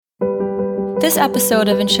This episode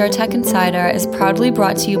of InsurTech Insider is proudly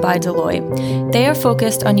brought to you by Deloitte. They are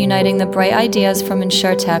focused on uniting the bright ideas from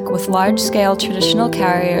InsurTech with large-scale traditional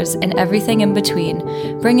carriers and everything in between,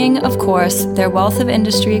 bringing, of course, their wealth of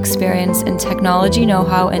industry experience and technology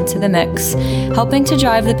know-how into the mix, helping to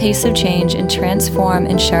drive the pace of change and transform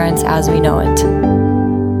insurance as we know it.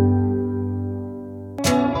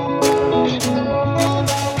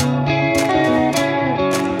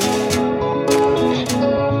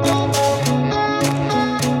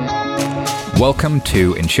 Welcome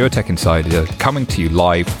to InsurTech Insider, coming to you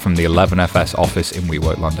live from the 11FS office in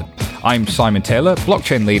WeWork London. I'm Simon Taylor,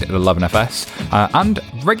 blockchain lead at 11FS, and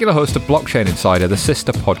regular host of Blockchain Insider, the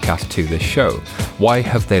sister podcast to this show. Why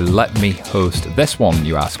have they let me host this one,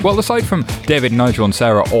 you ask? Well, aside from David, Nigel and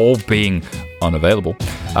Sarah all being unavailable,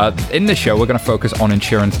 in this show we're going to focus on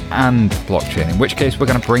insurance and blockchain, in which case we're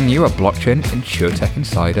going to bring you a Blockchain InsurTech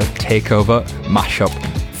Insider takeover mashup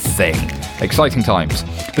thing. Exciting times.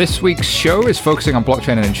 This week's show is focusing on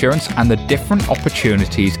blockchain and insurance and the different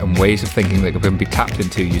opportunities and ways of thinking that can be tapped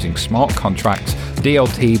into using smart contracts,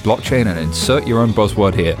 DLT, blockchain, and insert your own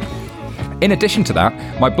buzzword here. In addition to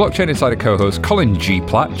that, my Blockchain Insider co-host Colin G.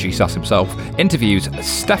 Platt, GSAS himself, interviews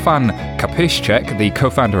Stefan Kapiszczek, the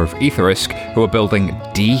co-founder of Etherisk, who are building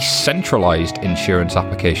decentralized insurance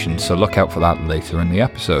applications, so look out for that later in the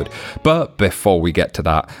episode. But before we get to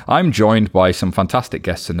that, I'm joined by some fantastic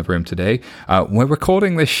guests in the room today. We're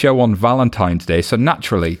recording this show on Valentine's Day, so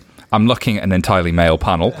naturally, I'm looking at an entirely male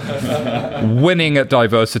panel. Winning at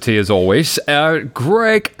diversity as always.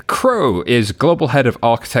 Greg Crow is Global Head of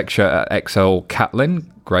Architecture at XL Catlin.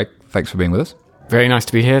 Greg, thanks for being with us. Very nice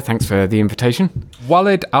to be here. Thanks for the invitation.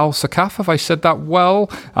 Walid Al-Sakaf, have I said that well?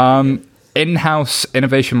 In-house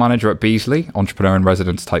innovation manager at Beasley, entrepreneur in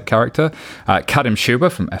residence type character. Kadim Shuba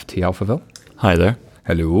from FT Alphaville. Hi there.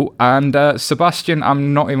 Hello. And Sebastian,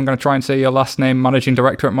 I'm not even going to try and say your last name, Managing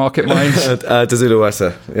Director at Market Minds.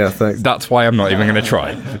 Dazuluwasa. Yeah, thanks. That's why I'm not even going to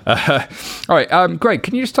try. All right, Greg,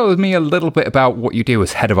 can you just tell me a little bit about what you do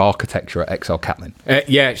as Head of Architecture at XL Catlin?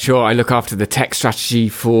 Yeah, sure. I look after the tech strategy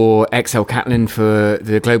for XL Catlin for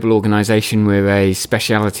the global organisation. We're a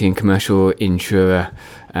specialty and commercial insurer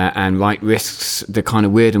and write risks, the kind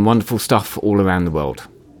of weird and wonderful stuff all around the world.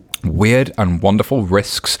 Weird and wonderful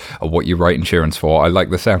risks are what you write insurance for. I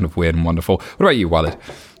like the sound of weird and wonderful. What about you, Walid?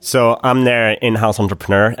 So I'm their in-house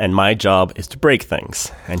entrepreneur, and my job is to break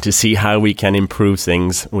things and to see how we can improve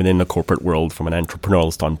things within the corporate world from an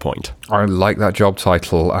entrepreneurial standpoint. I like that job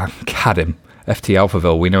title. Kadim, FT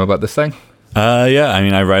Alphaville, we know about this thing? Yeah, I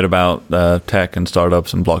mean, I write about tech and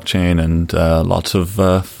startups and blockchain and lots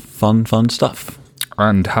of fun stuff.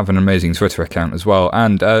 And have an amazing Twitter account as well.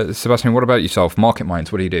 And Sebastian, what about yourself? Market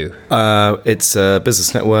Minds, what do you do? It's a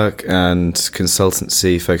business network and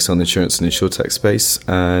consultancy focused on the insurance and insurtech space,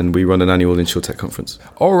 and we run an annual insurtech conference.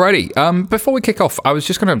 Alrighty. Before we kick off, I was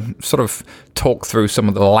just going to sort of talk through some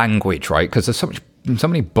of the language, right? Because there's so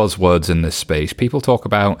many buzzwords in this space. People talk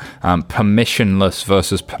about permissionless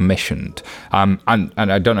versus permissioned. And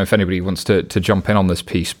I don't know if anybody wants to jump in on this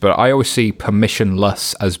piece, but I always see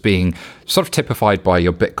permissionless as being sort of typified by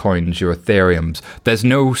your Bitcoins, your Ethereums. There's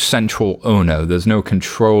no central owner. There's no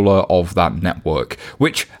controller of that network,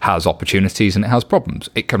 which has opportunities and it has problems.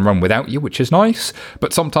 It can run without you, which is nice,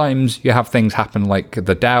 but sometimes you have things happen like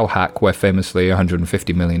the DAO hack, where famously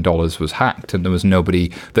 $150 million was hacked and there was nobody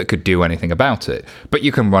that could do anything about it. But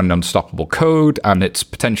you can run unstoppable code and it's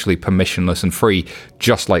potentially permissionless and free,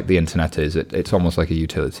 just like the internet is. It's almost like a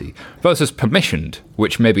utility. Versus permissioned,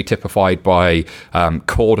 which may be typified by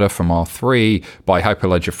Corda from R3, by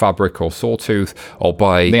Hyperledger Fabric or Sawtooth, or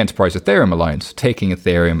by the Enterprise Ethereum Alliance, taking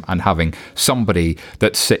Ethereum and having somebody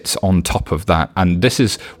that sits on top of that. And this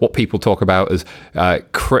is what people talk about as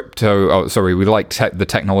crypto. We like the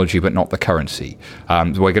technology, but not the currency.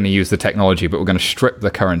 We're going to use the technology, but we're going to strip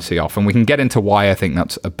the currency off. And we can get into why I think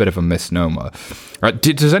that's a bit of a misnomer.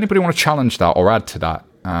 Does anybody want to challenge that or add to that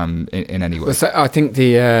in any way? Well, so I think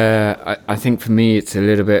I think for me it's a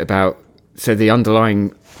little bit about, so the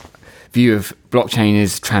underlying view of blockchain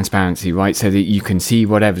is transparency, right? So that you can see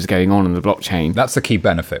whatever's going on in the blockchain. That's the key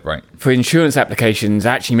benefit, right? For insurance applications,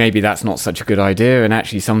 actually, maybe that's not such a good idea. And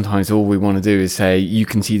actually, sometimes all we want to do is say, you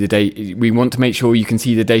can see the data. We want to make sure you can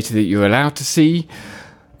see the data that you're allowed to see,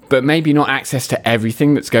 but maybe not access to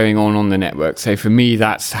everything that's going on the network. So for me,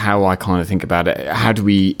 that's how I kind of think about it. How do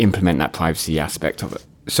we implement that privacy aspect of it?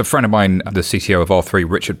 So a friend of mine, the CTO of R3,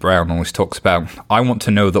 Richard Brown, always talks about, I want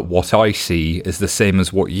to know that what I see is the same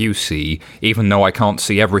as what you see, even though I can't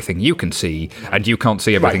see everything you can see, and you can't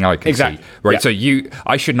see everything I can see. Right. Yeah. So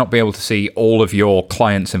I should not be able to see all of your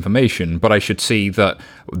client's information, but I should see that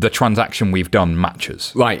the transaction we've done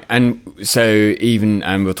matches. Right, and so even,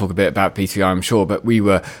 and we'll talk a bit about P3I, I'm sure, but we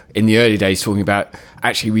were in the early days talking about,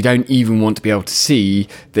 actually, we don't even want to be able to see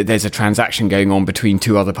that there's a transaction going on between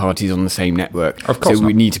two other parties on the same network. Of course so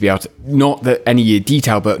we need to be able to, not that any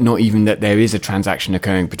detail, but not even that there is a transaction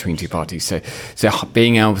occurring between two parties. So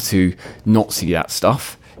being able to not see that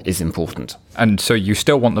stuff is important. And so you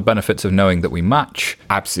still want the benefits of knowing that we match.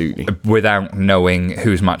 Absolutely. Without knowing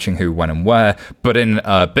who's matching who, when and where. But in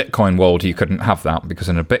a Bitcoin world, you couldn't have that, because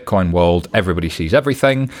in a Bitcoin world, everybody sees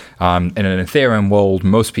everything. In an Ethereum world,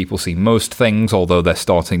 most people see most things, although they're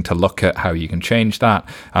starting to look at how you can change that.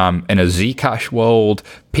 In a Zcash world,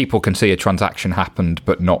 people can see a transaction happened,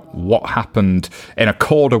 but not what happened. In a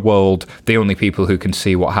Corda world, the only people who can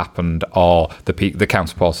see what happened are the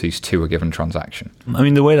counterparties to a given transaction. I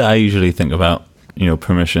mean, the way that I usually think about,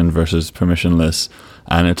 permission versus permissionless,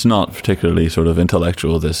 and it's not particularly sort of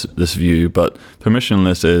intellectual, this view, but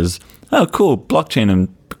permissionless is, oh, cool, blockchain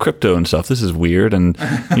and crypto and stuff, this is weird, and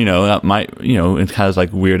that might, it has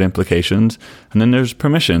like weird implications. And then there's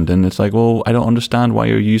permissioned, and it's like, well, I don't understand why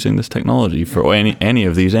you're using this technology for any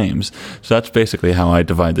of these aims. So that's basically how I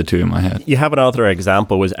divide the two in my head. You have another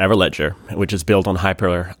example with Everledger, which is built on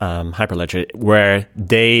Hyperledger, where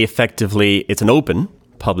they effectively, it's an open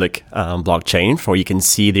public blockchain, for you can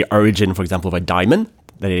see the origin, for example, of a diamond,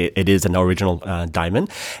 that it is an original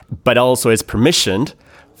diamond, but also it's permissioned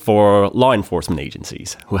for law enforcement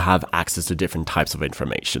agencies who have access to different types of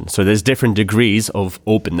information. So there's different degrees of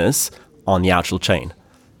openness on the actual chain.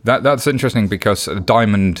 That's interesting, because a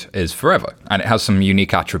diamond is forever and it has some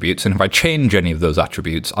unique attributes. And if I change any of those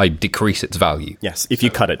attributes, I decrease its value. Yes, if you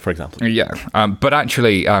cut it, for example. Yeah. But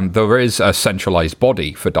actually, there is a centralized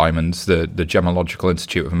body for diamonds, the Gemological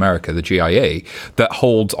Institute of America, the GIA, that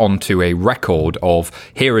holds onto a record of,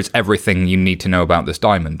 here is everything you need to know about this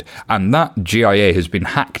diamond. And that GIA has been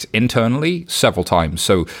hacked internally several times.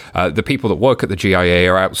 So the people that work at the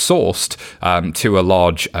GIA are outsourced to a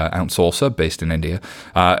large outsourcer based in India,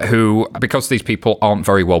 who, because these people aren't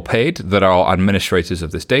very well paid, that are administrators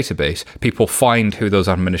of this database, people find who those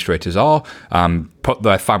administrators are, put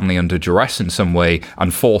their family under duress in some way,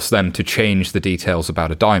 and force them to change the details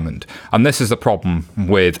about a diamond. And this is the problem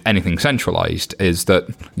with anything centralized, is that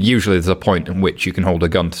usually there's a point in which you can hold a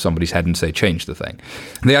gun to somebody's head and say, change the thing.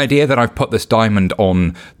 The idea that I've put this diamond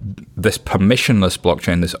on this permissionless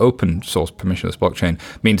blockchain, this open source permissionless blockchain,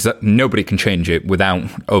 means that nobody can change it without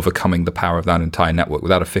overcoming the power of that entire network,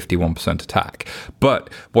 without a 51% attack.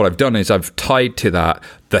 But what I've done is I've tied to that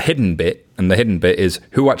the hidden bit, and the hidden bit is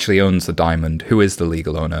who actually owns the diamond, who is the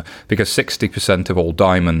legal owner, because 60% of all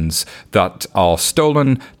diamonds that are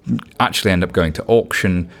stolen actually end up going to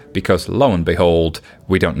auction, because lo and behold,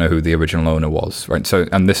 we don't know who the original owner was, right? So,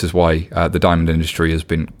 and this is why the diamond industry has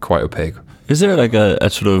been quite opaque. Is there like a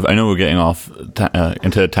sort of, I know we're getting off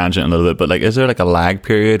into a tangent a little bit, but like, is there like a lag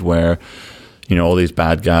period where all these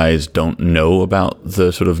bad guys don't know about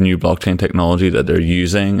the sort of new blockchain technology that they're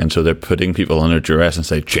using, and so they're putting people under duress and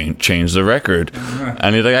say, change the record.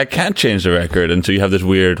 And he's like, I can't change the record. And so you have this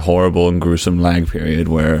weird, horrible and gruesome lag period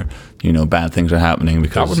where, bad things are happening.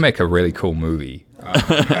 Because that would make a really cool movie.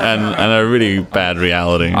 and a really bad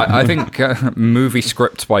reality. I think movie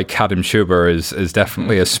scripts by Kadim Shuber is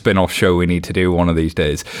definitely a spin-off show we need to do one of these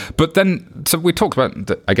days. But then, so we talked about,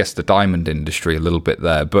 the diamond industry a little bit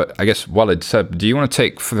there, but I guess, Walid, do you want to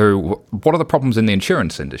take through, what are the problems in the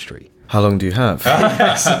insurance industry? How long do you have?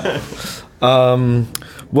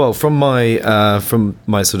 Well, from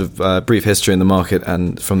my sort of brief history in the market,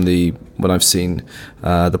 and from when I've seen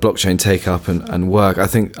the blockchain take up and work, I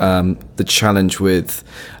think the challenge with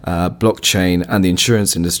blockchain and the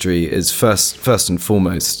insurance industry is first and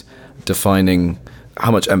foremost defining how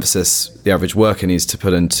much emphasis the average worker needs to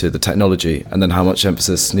put into the technology, and then how much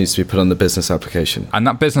emphasis needs to be put on the business application. And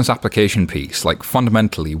that business application piece, like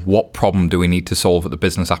fundamentally, what problem do we need to solve at the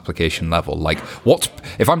business application level? Like,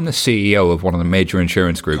 if I'm the CEO of one of the major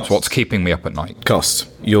insurance groups, what's keeping me up at night? Cost.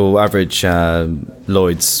 Your average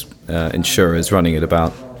Lloyd's insurer is running at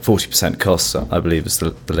about 40% costs, I believe, is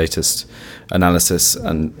the latest analysis,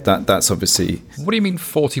 and that's obviously. What do you mean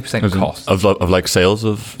 40% cost of like sales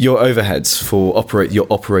of your overheads for your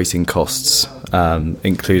operating costs,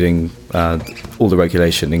 including all the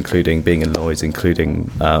regulation, including being in Lloyd's,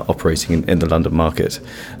 including operating in the London market,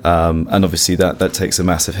 and obviously that takes a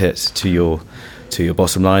massive hit to your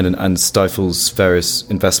bottom line and stifles various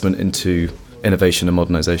investment into innovation and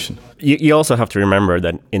modernization. You also have to remember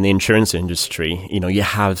that in the insurance industry, you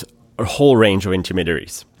have a whole range of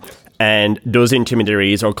intermediaries. And those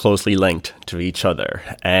intermediaries are closely linked to each other.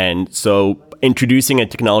 And so introducing a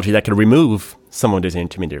technology that can remove some of those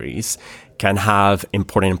intermediaries can have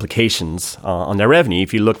important implications on their revenue.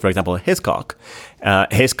 If you look, for example, at Hiscox,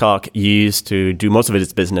 Hiscox used to do most of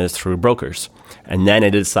its business through brokers. And then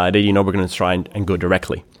it decided, we're going to try and go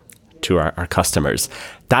directly to our customers.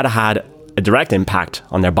 That had a direct impact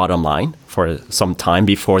on their bottom line for some time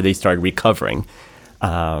before they started recovering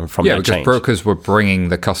from that because change. Brokers were bringing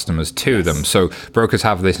the customers to them. So brokers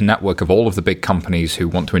have this network of all of the big companies who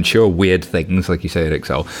want to insure weird things, like you say at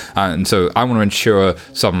Excel. And so I want to insure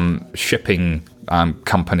some shipping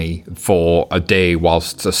company for a day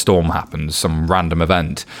whilst a storm happens, some random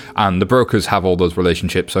event. And the brokers have all those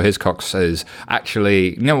relationships. So Hiscox says,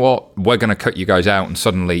 actually, you know what? We're going to cut you guys out. And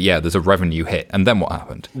suddenly, there's a revenue hit. And then what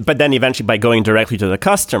happened? But then eventually, by going directly to the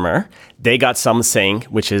customer, they got something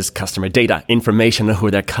which is customer data, information on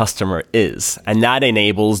who their customer is. And that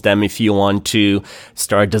enables them, if you want to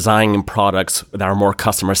start designing products that are more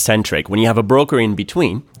customer-centric. When you have a broker in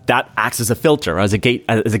between, that acts as a filter, as a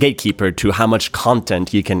gatekeeper to how much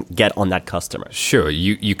content you can get on that customer. Sure,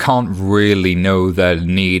 you can't really know their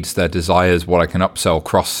needs, their desires, what I can upsell,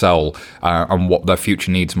 cross-sell, and what their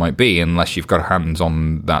future needs might be unless you've got hands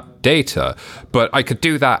on that data. But I could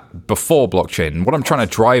do that before blockchain. What I'm trying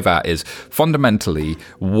to drive at is fundamentally,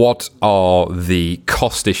 what are the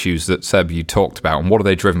cost issues that Seb, you talked about, and what are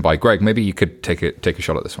they driven by? Greg, maybe you could take a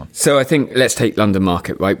shot at this one. So I think let's take London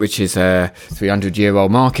market, right, which is a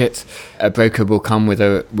 300-year-old market. A broker will come with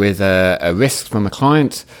a risk from a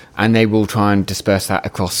client, and they will try and disperse that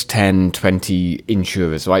across 10, 20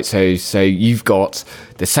 insurers, right? So you've got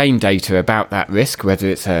the same data about that risk, whether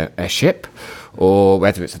it's a ship or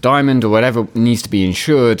whether it's a diamond or whatever needs to be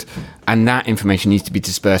insured, and that information needs to be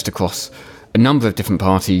dispersed across a number of different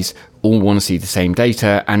parties, all want to see the same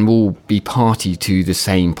data and will be party to the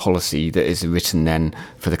same policy that is written then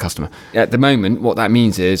for the customer. At the moment, what that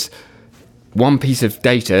means is one piece of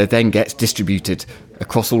data then gets distributed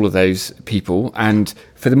across all of those people, and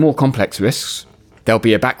for the more complex risks, there'll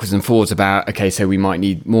be a backwards and forwards about, okay, so we might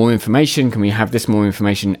need more information. Can we have this more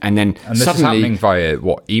information? And then this suddenly, is happening via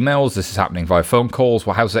what? Emails? This is happening via phone calls?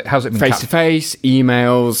 Well, how's it been? Face-to-face,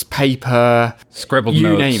 emails, paper, scribbled you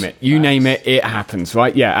notes. name it. You name it, it happens,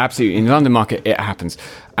 right? Yeah, absolutely. In the London market, it happens.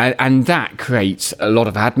 And that creates a lot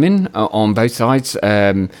of admin on both sides.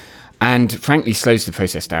 And frankly slows the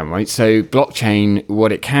process down, right? So blockchain,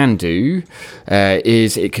 what it can do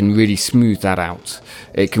is it can really smooth that out.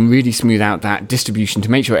 It can really smooth out that distribution to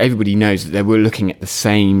make sure everybody knows that we're looking at the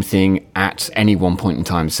same thing at any one point in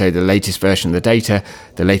time. So the latest version of the data,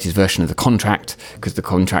 the latest version of the contract, because the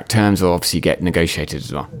contract terms will obviously get negotiated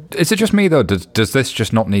as well. Is it just me, though? Does this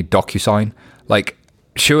just not need DocuSign? Like,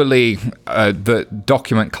 surely the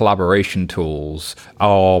document collaboration tools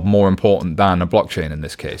are more important than a blockchain in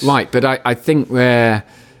this case. Right, but I think where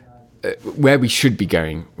we should be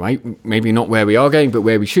going, right? Maybe not where we are going, but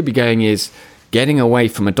where we should be going is getting away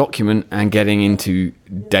from a document and getting into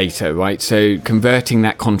data, right? So converting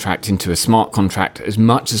that contract into a smart contract as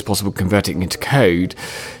much as possible, converting it into code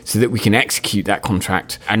so that we can execute that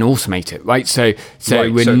contract and automate it, right? So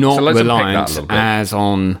we're not reliant as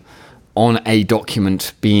on a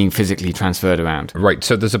document being physically transferred around. Right,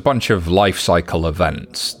 so there's a bunch of life cycle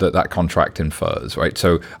events that contract infers, right?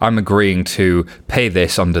 So I'm agreeing to pay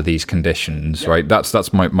this under these conditions, right?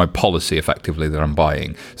 That's my policy, effectively, that I'm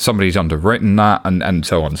buying. Somebody's underwritten that and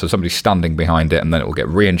so on. So somebody's standing behind it, and then it will get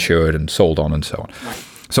reinsured and sold on and so on. Right.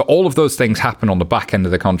 So all of those things happen on the back end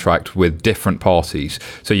of the contract with different parties.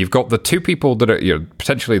 So you've got the two people that are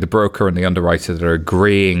potentially the broker and the underwriter that are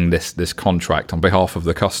agreeing this contract on behalf of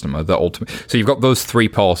the customer. So you've got those three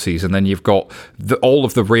parties, and then you've got all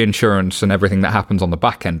of the reinsurance and everything that happens on the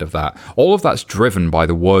back end of that. All of that's driven by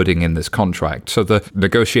the wording in this contract. So the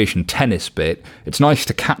negotiation tennis bit, it's nice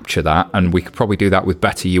to capture that, and we could probably do that with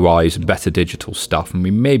better UIs and better digital stuff, and we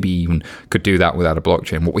maybe even could do that without a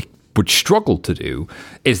blockchain. What we would struggle to do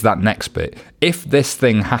is that next bit. If this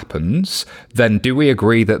thing happens, then do we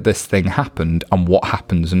agree that this thing happened, and what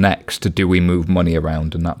happens next? Do we move money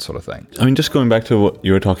around and that sort of thing? I mean, just going back to what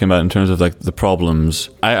you were talking about in terms of like the problems,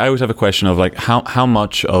 I always have a question of like how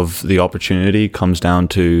much of the opportunity comes down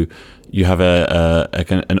to you have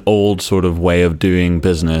an old sort of way of doing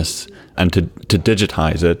business, and to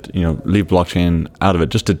digitize it, leave blockchain out of it,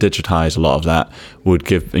 just to digitize a lot of that would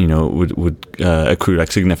give, would accrue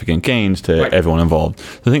like significant gains to everyone involved.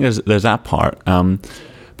 So I think there's that part. But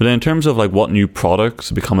then in terms of like what new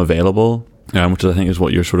products become available, which I think is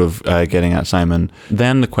what you're sort of getting at, Simon,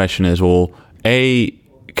 then the question is, well, A,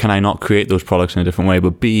 can I not create those products in a different way?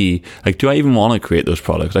 But B, like, do I even want to create those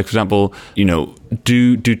products? Like, for example,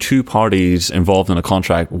 do two parties involved in a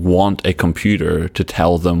contract want a computer to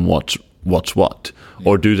tell them what's what?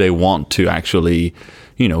 Or do they want to actually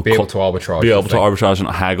you know, be able to arbitrage. Be able to arbitrage and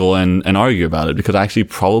haggle and argue about it, because actually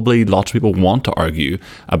probably lots of people want to argue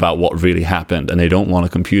about what really happened, and they don't want a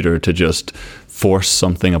computer to just force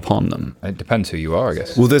something upon them. It depends who you are, I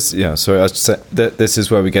guess. Well, this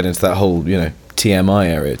is where we get into that whole, you know, TMI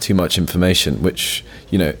area, too much information, which,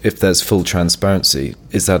 you know, if there's full transparency,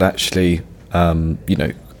 is that actually, you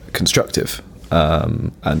know, constructive?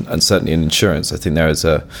 And certainly in insurance, I think there is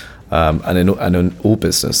and in all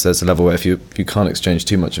business, there's a level where if you can't exchange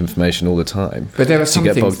too much information all the time, but there are some you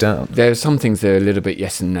get things, bogged down. There are some things that are a little bit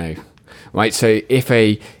yes and no, right? So if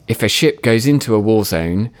a ship goes into a war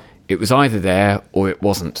zone, it was either there or it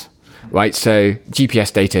wasn't, right? So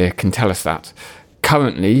GPS data can tell us that.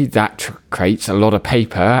 Currently, that creates a lot of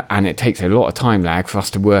paper, and it takes a lot of time lag for us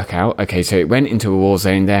to work out, okay, so it went into a war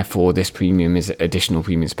zone, therefore this premium is additional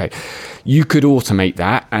premiums paid. You could automate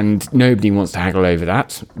that, and nobody wants to haggle over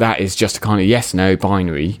that. That is just a kind of yes-no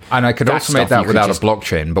binary. And I could automate that without a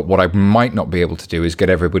blockchain, but what I might not be able to do is get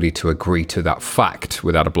everybody to agree to that fact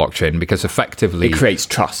without a blockchain, because effectively... It creates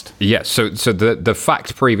trust. Yes, so the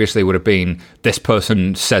fact previously would have been this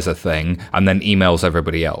person says a thing and then emails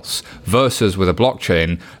everybody else, versus with a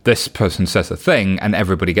blockchain, this person says a thing and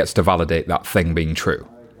everybody gets to validate that thing being true.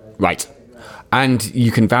 Right. And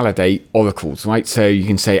you can validate oracles, right? So you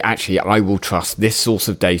can say, actually, I will trust this source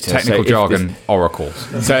of data. Technical jargon, oracles.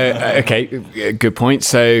 So, okay, good point.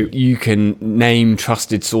 So you can name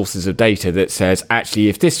trusted sources of data that says, actually,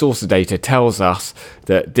 if this source of data tells us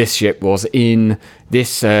that this ship was in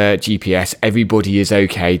this GPS, everybody is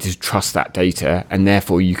okay to trust that data, and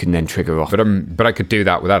therefore you can then trigger off. But I could do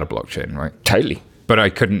that without a blockchain, right? Totally. But I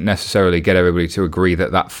couldn't necessarily get everybody to agree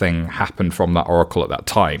that that thing happened from that oracle at that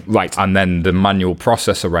time. Right. And then the manual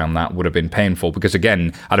process around that would have been painful, because,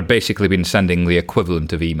 again, I'd have basically been sending the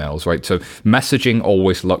equivalent of emails, right? So messaging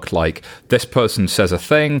always looked like this person says a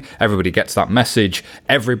thing, everybody gets that message,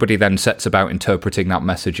 everybody then sets about interpreting that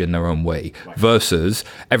message in their own way, versus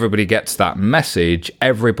everybody gets that message,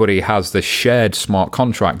 everybody has this shared smart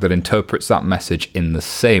contract that interprets that message in the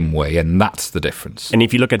same way, and that's the difference. And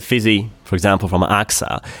if you look at Fizzy, for example, from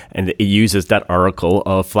AXA, and it uses that oracle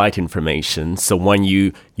of flight information. So when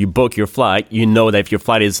you book your flight, you know that if your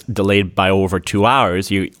flight is delayed by over 2 hours,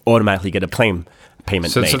 you automatically get a claim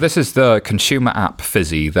payment made. So this is the consumer app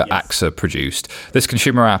Fizzy that AXA produced. This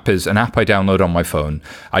consumer app is an app I download on my phone.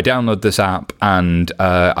 I download this app and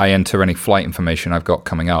I enter any flight information I've got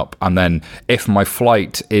coming up. And then if my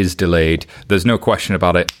flight is delayed, there's no question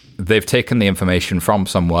about it. They've taken the information from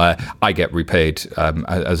somewhere, I get repaid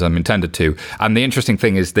as I'm intended to. And the interesting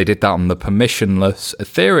thing is they did that on the permissionless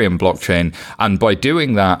Ethereum blockchain. And by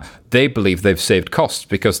doing that, they believe they've saved costs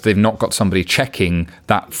because they've not got somebody checking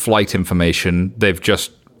that flight information. They've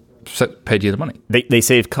just paid you the money. They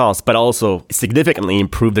save costs, but also significantly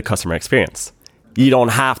improve the customer experience. You don't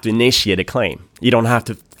have to initiate a claim. You don't have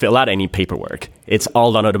to fill out any paperwork. It's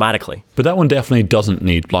all done automatically. But that one definitely doesn't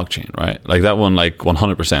need blockchain, right? Like that one, like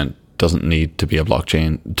 100% doesn't need to be a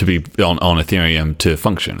blockchain to be on Ethereum to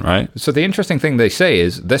function, right? So the interesting thing they say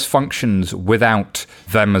is this functions without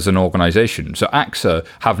them as an organization. So AXA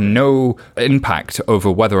have no impact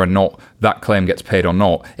over whether or not that claim gets paid or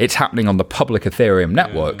not. It's happening on the public Ethereum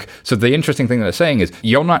network. So the interesting thing they're saying is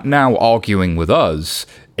you're not now arguing with us.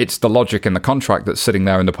 It's the logic in the contract that's sitting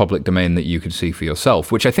there in the public domain that you can see for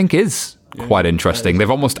yourself, which I think is quite interesting. They've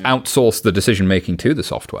almost outsourced the decision making to the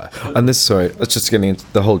software. And let's just get into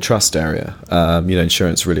the whole trust area.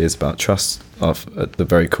 Insurance really is about trust at the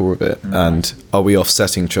very core of it. And are we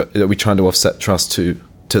offsetting? Are we trying to offset trust to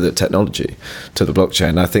the technology, to the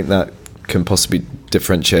blockchain? I think that can possibly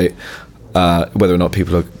differentiate whether or not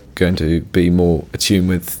people are going to be more attuned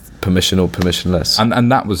with permission or permissionless.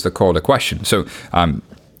 And that was the core of the question. So,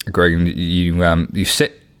 Greg, you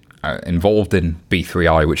sit involved in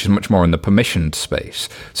B3I, which is much more in the permissioned space.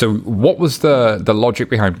 So what was the logic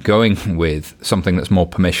behind going with something that's more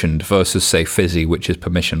permissioned versus, say, Fizzy, which is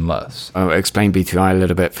permissionless? I'll explain B3I a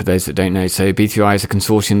little bit for those that don't know. So B3I is a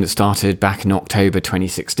consortium that started back in October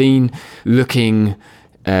 2016, looking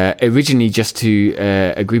originally just to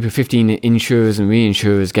a group of 15 insurers and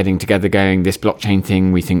reinsurers getting together going, this blockchain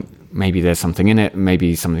thing, we think maybe there's something in it,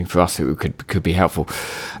 maybe something for us that could be helpful.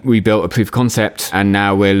 We built a proof of concept, and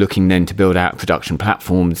now we're looking then to build out a production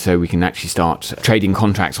platform so we can actually start trading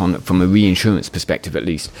contracts from a reinsurance perspective at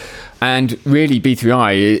least. And really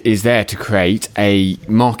B3I is there to create a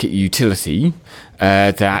market utility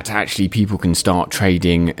that actually people can start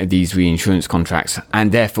trading these reinsurance contracts.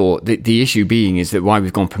 And therefore the issue being is that why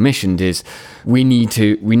we've gone permissioned is we need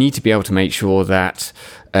to be able to make sure that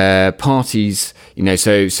parties,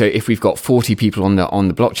 so if we've got 40 people on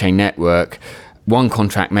the blockchain network, one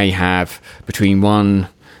contract may have between one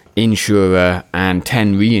insurer and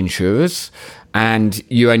 10 reinsurers, and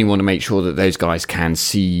you only want to make sure that those guys can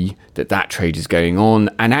see that trade is going on.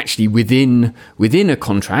 And actually within a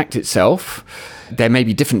contract itself, there may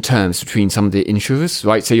be different terms between some of the insurers,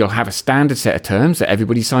 right? So you'll have a standard set of terms that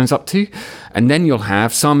everybody signs up to, and then you'll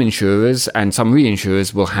have some insurers and some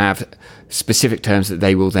reinsurers will have specific terms that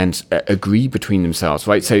they will then agree between themselves,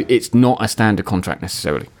 right? So it's not a standard contract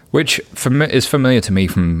necessarily. Which is familiar to me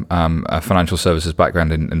from a financial services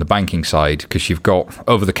background in the banking side, because you've got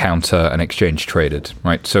over-the-counter and exchange traded,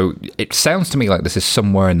 right? So it sounds to me like this is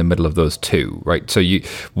somewhere in the middle of those two, right? So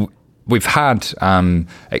we've had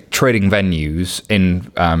trading venues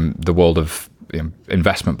in the world of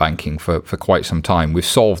investment banking for quite some time. We've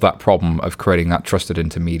solved that problem of creating that trusted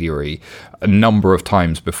intermediary a number of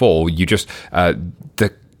times before. You just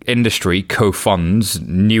the industry co-funds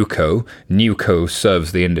Newco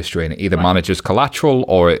serves the industry, and it either manages collateral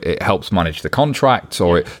or it helps manage the contracts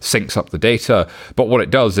or it syncs up the data. But what it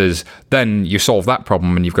does is then you solve that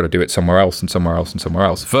problem and you've got to do it somewhere else and somewhere else and somewhere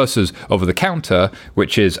else, versus over the counter,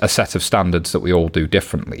 which is a set of standards that we all do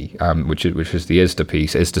differently, which is the ISDA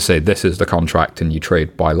piece, is to say this is the contract and you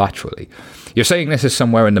trade bilaterally. You're saying this is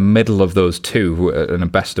somewhere in the middle of those two and a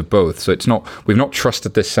best of both. So it's not, we've not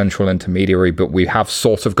trusted this central intermediary, but we have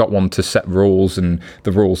sort of got one to set rules and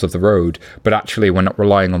the rules of the road. But actually, we're not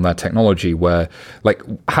relying on their technology. Where, like,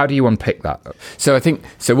 how do you unpick that? So I think,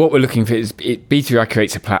 so what we're looking for is B3I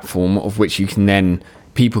creates a platform of which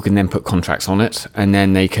people can then put contracts on it, and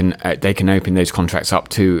then they can open those contracts up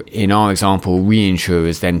to, in our example,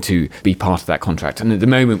 reinsurers then to be part of that contract. And at the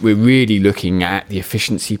moment, we're really looking at the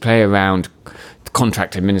efficiency play around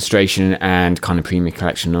contract administration and kind of premium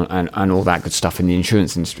collection and all that good stuff in the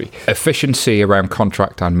insurance industry. Efficiency around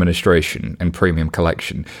contract administration and premium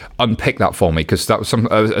collection. Unpick that for me, because that was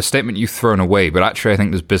a statement you've thrown away, but actually I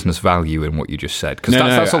think there's business value in what you just said, because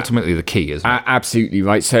that's ultimately the key, isn't it? Absolutely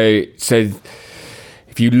right. So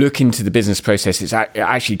if you look into the business process, it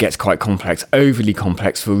actually gets quite complex, overly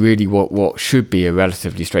complex for really what should be a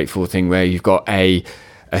relatively straightforward thing, where you've got a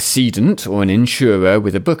cedant or an insurer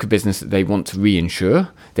with a book of business that they want to reinsure.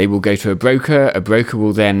 They will go to a broker. A broker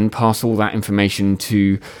will then pass all that information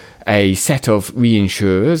to a set of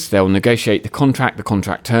reinsurers. They'll negotiate the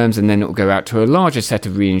contract terms, and then it will go out to a larger set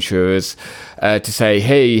of reinsurers to say,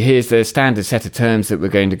 hey, here's the standard set of terms that we're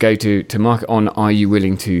going to go to market on. Are you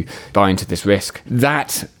willing to buy into this risk?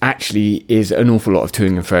 That actually is an awful lot of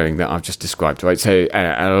toing and froing that I've just described, right? So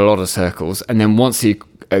a lot of circles. And then once the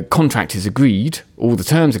contract is agreed, all the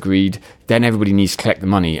terms agreed, then everybody needs to collect the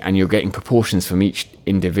money, and you're getting proportions from each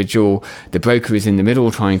individual. The broker is in the middle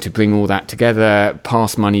trying to bring all that together,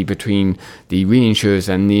 pass money between the reinsurers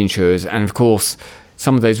and the insurers, and of course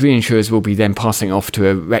some of those reinsurers will be then passing off to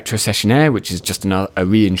a retrocessionaire, which is just a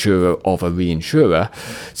reinsurer of a reinsurer.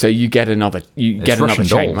 So you get another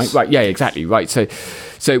chain, right? Right? Yeah, exactly, right. So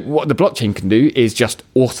what the blockchain can do is just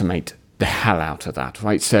automate the hell out of that,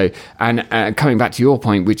 right? So, and coming back to your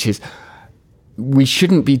point, which is we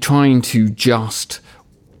shouldn't be trying to just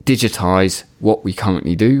digitize what we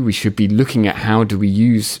currently do. We should be looking at how do we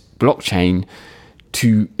use blockchain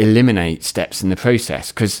to eliminate steps in the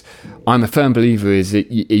process, because I'm a firm believer is that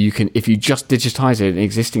you can, if you just digitize an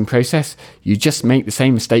existing process, you just make the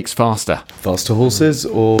same mistakes faster. Faster horses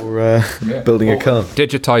or building a car.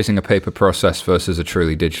 Digitizing a paper process versus a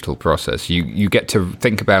truly digital process. You get to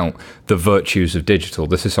think about the virtues of digital.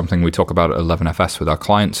 This is something we talk about at 11FS with our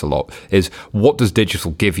clients a lot, is what does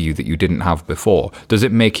digital give you that you didn't have before? Does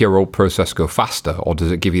it make your old process go faster, or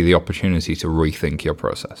does it give you the opportunity to rethink your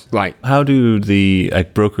process? Right. How do the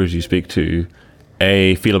brokers you speak to,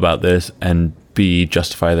 A, feel about this, and B,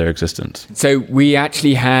 justify their existence? So we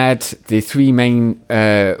actually had the three main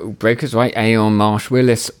brokers, right? Aon, Marsh,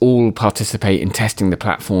 Willis, all participate in testing the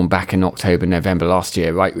platform back in October, November last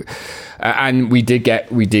year, right? And we did get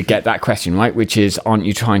that question, right? Which is, aren't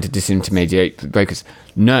you trying to disintermediate the brokers?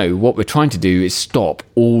 No, what we're trying to do is stop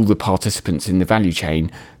all the participants in the value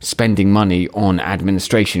chain spending money on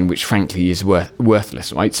administration, which frankly is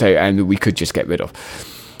worthless, right? So, and we could just get rid of.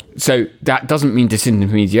 So that doesn't mean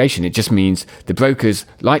disintermediation. It just means the brokers,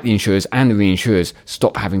 like the insurers and the reinsurers,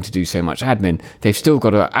 stop having to do so much admin. They've still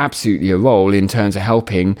got absolutely a role in terms of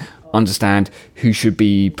helping understand who should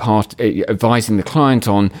be advising the client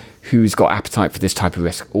on who's got appetite for this type of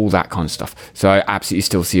risk, all that kind of stuff. So I absolutely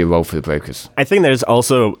still see a role for the brokers. I think there's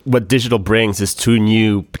also what digital brings is two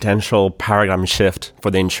new potential paradigm shift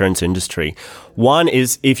for the insurance industry. One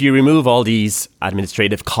is if you remove all these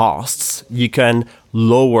administrative costs, you can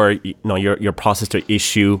lower your process to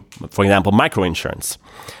issue, for example, microinsurance.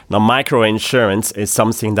 Now, microinsurance is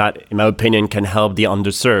something that, in my opinion, can help the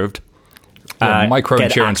underserved.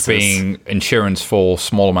 Microinsurance being insurance for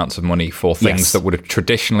small amounts of money for things that would have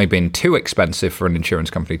traditionally been too expensive for an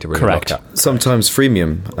insurance company to really look at. Sometimes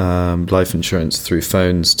freemium life insurance through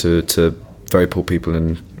phones to very poor people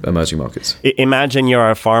in emerging markets. Imagine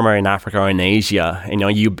you're a farmer in Africa or in Asia.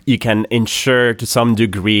 You can insure to some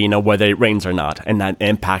degree, whether it rains or not, and that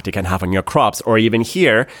impact it can have on your crops. Or even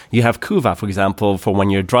here, you have Kuva, for example, for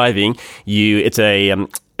when you're driving. It's a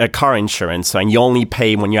car insurance, and you only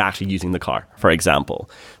pay when you're actually using the car, for example.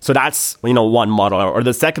 So that's one model. Or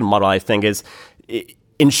the second model, I think, is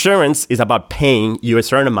insurance is about paying you a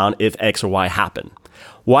certain amount if X or Y happen.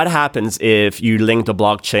 What happens if you link the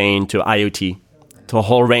blockchain to IoT, to a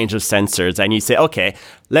whole range of sensors, and you say, okay,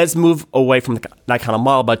 let's move away from that kind of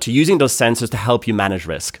model, but to using those sensors to help you manage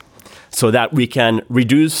risk, so that we can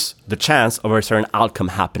reduce the chance of a certain outcome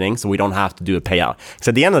happening, so we don't have to do a payout. Because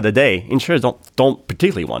at the end of the day, insurers don't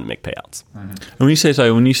particularly want to make payouts. And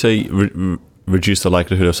when you say reduce the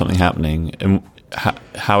likelihood of something happening,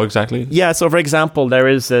 how exactly? Yeah, so for example, there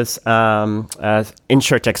is this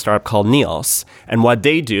InsurTech startup called Neos, and what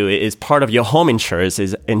they do is part of your home insurance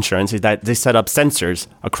is that they set up sensors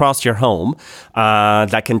across your home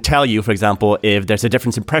that can tell you, for example, if there's a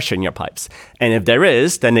difference in pressure in your pipes. And if there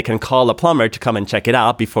is, then they can call a plumber to come and check it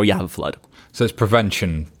out before you have a flood. So it's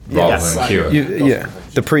prevention rather than cure.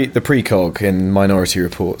 The precog in Minority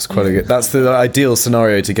Report's quite a good. That's the ideal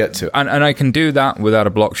scenario to get to. And I can do that without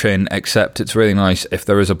a blockchain, except it's really nice if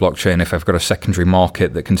there is a blockchain, if I've got a secondary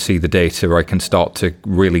market that can see the data, where I can start to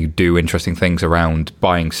really do interesting things around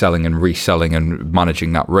buying, selling and reselling and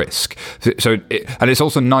managing that risk. And it's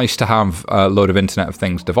also nice to have a load of Internet of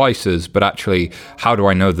Things devices, but actually, how do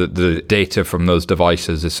I know that the data from those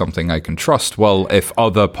devices is something I can trust? Well, if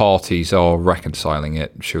other parties are reconciling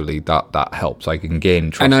it, surely that helps. I can gain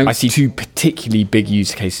trust. And I see two particularly big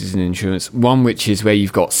use cases in insurance. One, which is where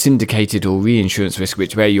you've got syndicated or reinsurance risk,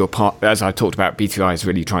 where you're part, as I talked about, B3I is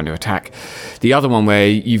really trying to attack. The other one where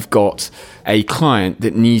you've got a client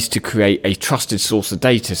that needs to create a trusted source of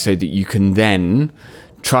data so that you can then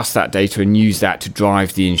trust that data and use that to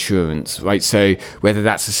drive the insurance, right? So whether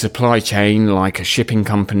that's a supply chain like a shipping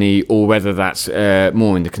company, or whether that's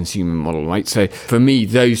more in the consumer model, right? So for me,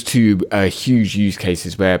 those two are huge use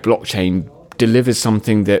cases where blockchain delivers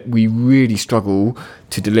something that we really struggle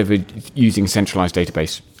to deliver using centralized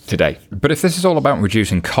database today. But if this is all about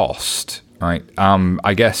reducing cost, right,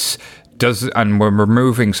 I guess... and we're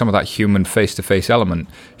removing some of that human face-to-face element,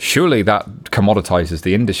 surely that commoditizes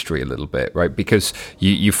the industry a little bit, right? Because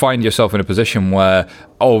you find yourself in a position where,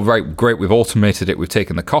 oh, right, great, we've automated it, we've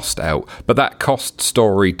taken the cost out, but that cost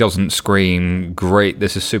story doesn't scream, great,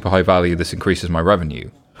 this is super high value, this increases my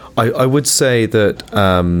revenue. I would say that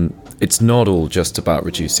it's not all just about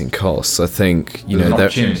reducing costs. I think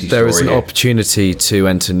there is an opportunity to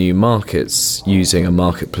enter new markets using a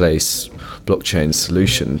marketplace blockchain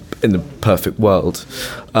solution in the perfect world,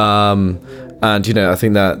 and I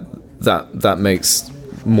think that makes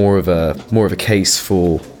more of a case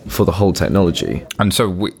for the whole technology. And so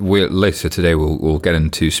we later today we'll get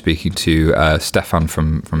into speaking to Stefan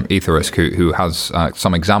from Etherisk, who has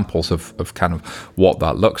some examples of kind of what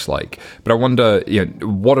that looks like. But I wonder,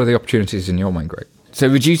 what are the opportunities in your mind, Greg? So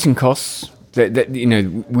reducing costs.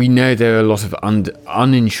 We know there are a lot of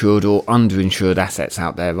uninsured or underinsured assets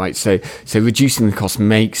out there, right? So reducing the cost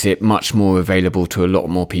makes it much more available to a lot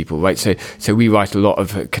more people, right? So we write a lot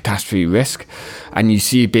of catastrophe risk, and you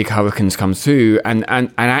see big hurricanes come through, and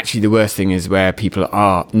actually the worst thing is where people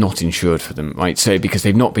are not insured for them, right? So because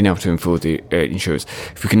they've not been able to afford the insurance.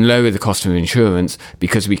 If we can lower the cost of insurance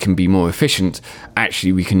because we can be more efficient,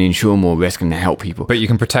 actually we can insure more risk and help people. But you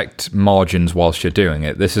can protect margins whilst you're doing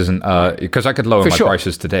it. This isn't because I could lower my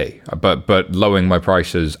prices today, but lowering my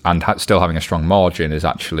prices and still having a strong margin is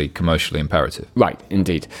actually commercially imperative. Right,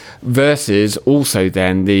 indeed. Versus also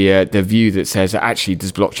then the view that says, actually,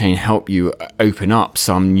 does blockchain help you open up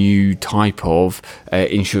some new type of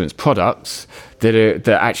insurance products that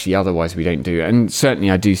actually otherwise we don't do? And certainly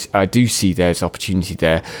I do see there's opportunity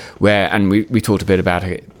there where, and we talked a bit about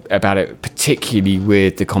it, particularly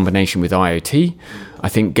with the combination with IoT, I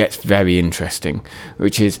think gets very interesting,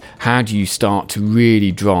 which is how do you start to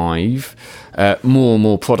really drive more and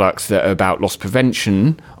more products that are about loss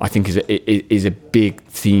prevention, I think is a big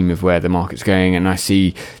theme of where the market's going. And I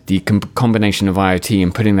see the combination of IoT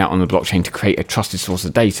and putting that on the blockchain to create a trusted source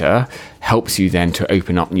of data helps you then to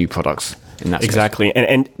open up new products. Exactly.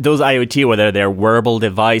 And those IoT, whether they're wearable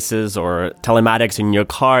devices or telematics in your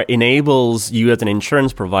car, enables you as an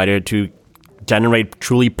insurance provider to generate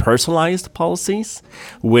truly personalized policies,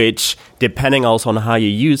 which, depending also on how you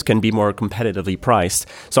use, can be more competitively priced.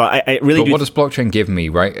 So I really. But what does blockchain give me,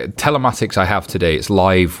 right? Telematics I have today, it's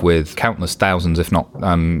live with countless thousands, if not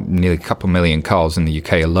nearly a couple million cars in the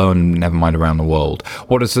UK alone, never mind around the world.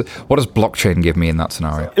 What does blockchain give me in that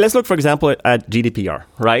scenario? Let's look, for example, at GDPR,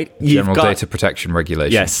 right? General Data Protection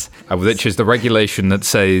Regulation. Yes. Which is the regulation that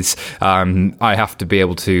says I have to be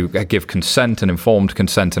able to give consent and informed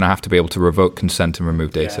consent, and I have to be able to revoke consent and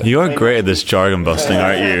remove data. You are great at this jargon busting,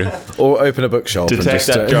 aren't you? Or open a bookshop. Detect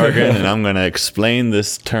that jargon, and I'm going to explain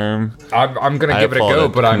this term. I'm going to give it a go,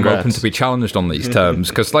 but I'm open to be challenged on these terms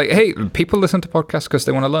because, like, hey, people listen to podcasts because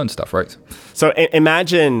they want to learn stuff, right? So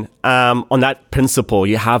imagine on that principle,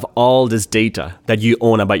 you have all this data that you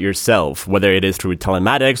own about yourself, whether it is through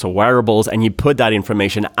telematics or wearables, and you put that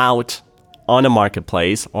information out on a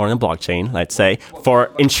marketplace or on a blockchain, let's say,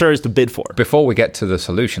 for insurers to bid for. Before we get to the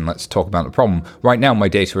solution, let's talk about the problem. Right now, my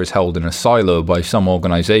data is held in a silo by some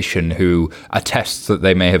organization who attests that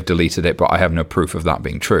they may have deleted it, but I have no proof of that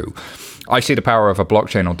being true. I see the power of a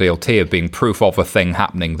blockchain or DLT of being proof of a thing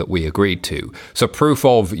happening that we agreed to. So proof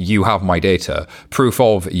of you have my data, proof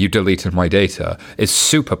of you deleted my data is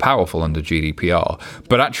super powerful under GDPR.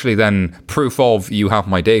 But actually then proof of you have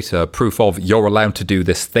my data, proof of you're allowed to do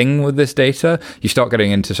this thing with this data, you start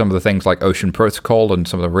getting into some of the things like Ocean Protocol and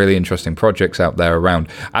some of the really interesting projects out there around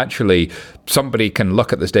actually somebody can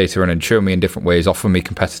look at this data and insure me in different ways, offer me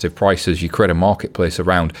competitive prices. You create a marketplace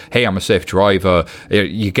around, hey, I'm a safe driver.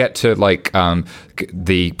 You get to like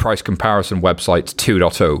the price comparison websites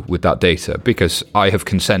 2.0 with that data because I have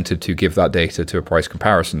consented to give that data to a price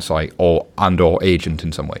comparison site or agent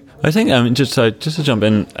in some way. I think just to jump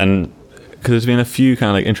in, and because there's been a few kind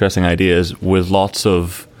of like interesting ideas with lots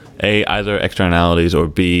of either externalities or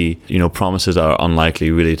B, promises that are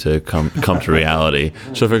unlikely really to come to reality.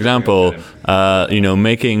 So, for example,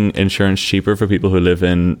 making insurance cheaper for people who live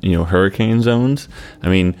in, hurricane zones. I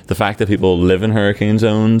mean, the fact that people live in hurricane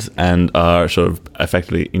zones and are sort of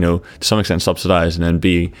effectively, to some extent subsidized and then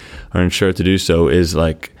B, are insured to do so is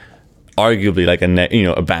like arguably like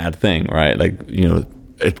a bad thing, right? Like,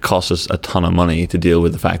 it costs us a ton of money to deal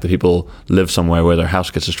with the fact that people live somewhere where their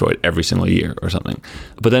house gets destroyed every single year or something.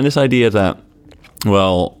 But then this idea that,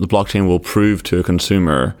 well, the blockchain will prove to a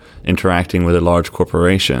consumer interacting with a large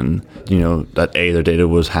corporation, that their data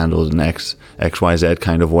was handled in XYZ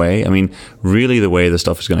kind of way. I mean, really the way the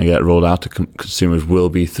stuff is going to get rolled out to consumers will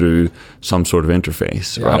be through some sort of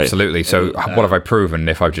interface, right? Absolutely. So what have I proven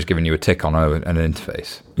if I've just given you a tick on an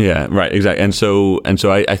interface? Yeah, right, exactly. And so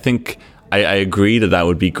I think I agree that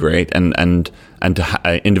would be great, and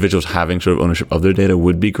to individuals having sort of ownership of their data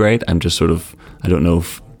would be great. I'm just sort of, I don't know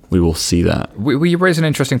if we will see that. You raise an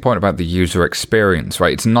interesting point about the user experience,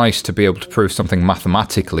 right? It's nice to be able to prove something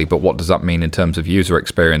mathematically, but what does that mean in terms of user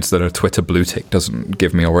experience that a Twitter blue tick doesn't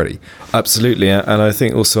give me already? Absolutely, and I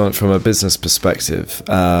think also from a business perspective,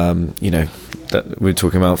 that we're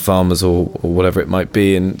talking about farmers or whatever it might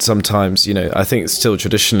be, and sometimes, I think still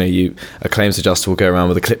traditionally a claims adjuster will go around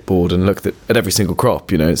with a clipboard and look at every single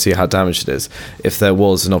crop, see how damaged it is. If there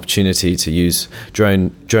was an opportunity to use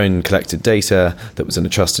drone collected data that was in a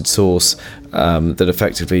trusted source that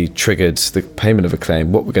effectively triggered the payment of a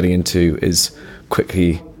claim, what we're getting into is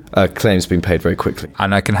quickly claims being paid very quickly.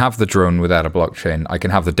 And I can have the drone without a blockchain. I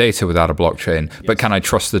can have the data without a blockchain, but can I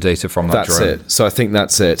trust the data from that drone? That's it. So I think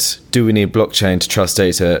that's it. Do we need blockchain to trust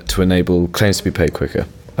data to enable claims to be paid quicker?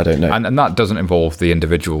 I don't know. And that doesn't involve the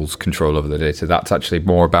individual's control over the data. That's actually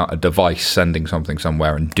more about a device sending something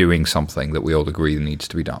somewhere and doing something that we all agree needs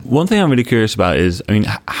to be done. One thing I'm really curious about is,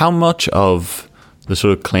 how much of the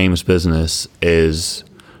sort of claims business is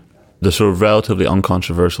the sort of relatively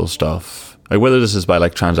uncontroversial stuff? Like whether this is by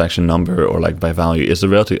like transaction number or like by value, is the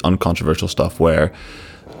relatively uncontroversial stuff where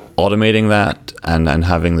automating that and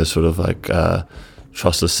having this sort of like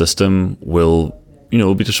trustless system will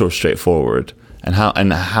be just sort of straightforward, and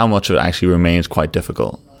how much of it actually remains quite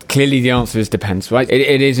difficult? Clearly, the answer is depends, right?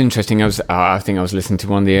 It is interesting. I think I was listening to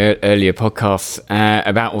one of the earlier podcasts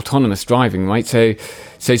about autonomous driving, right?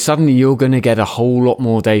 So suddenly you're going to get a whole lot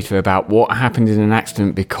more data about what happened in an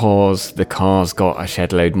accident because the car's got a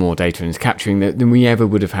shed load more data and is capturing than we ever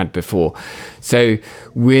would have had before. So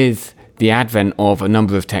with the advent of a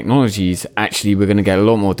number of technologies, actually we're going to get a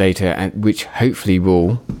lot more data, and which hopefully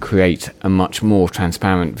will create a much more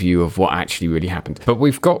transparent view of what actually really happened. But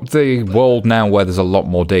we've got the world now where there's a lot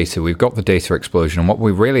more data. We've got the data explosion, and what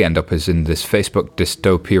we really end up is in this Facebook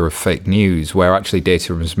dystopia of fake news where actually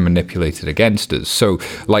data is manipulated against us. So,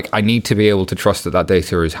 like, I need to be able to trust that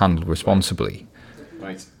data is handled responsibly.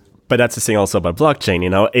 Right. But that's the thing also about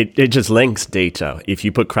blockchain, it just links data. If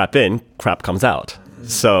you put crap in, crap comes out.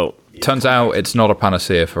 So turns out it's not a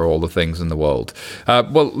panacea for all the things in the world.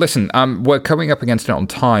 Well, listen, we're coming up against it on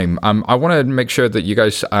time. I want to make sure that you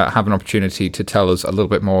guys have an opportunity to tell us a little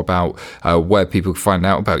bit more about where people can find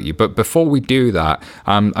out about you. But before we do that,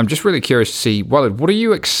 I'm just really curious to see, Walid, what are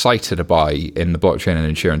you excited by in the blockchain and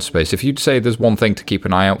insurance space? If you'd say there's one thing to keep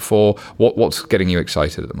an eye out for, what's getting you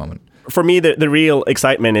excited at the moment? For me, the real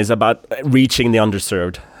excitement is about reaching the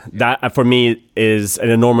underserved. That, for me, is an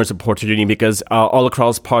enormous opportunity because all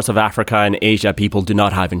across parts of Africa and Asia, people do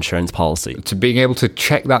not have insurance policy. To being able to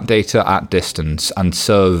check that data at distance and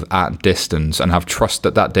serve at distance and have trust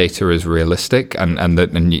that data is realistic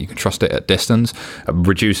and you can trust it at distance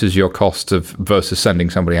reduces your cost of versus sending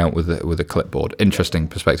somebody out with a clipboard. Interesting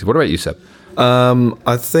perspective. What about you, Seb?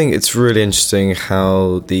 I think it's really interesting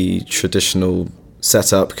how the traditional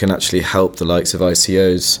setup can actually help the likes of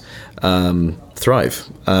ICOs thrive.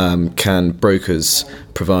 Can brokers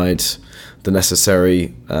provide the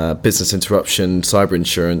necessary business interruption cyber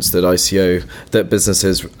insurance that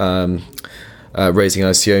businesses raising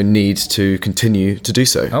ICO need to continue to do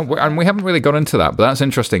so? And we haven't really got into that, but that's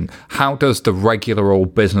interesting. How does the regular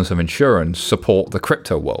old business of insurance support the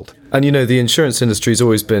crypto world? And the insurance industry has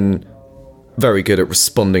always been very good at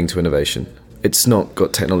responding to innovation. It's not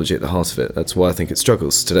got technology at the heart of it. That's why I think it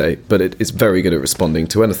struggles today. But it's very good at responding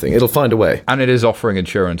to anything. It'll find a way. And it is offering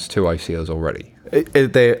insurance to ICOs already.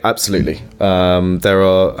 They absolutely. There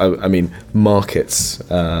are, markets,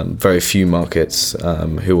 very few markets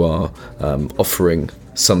who are offering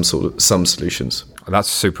some solutions.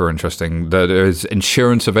 That's super interesting. There is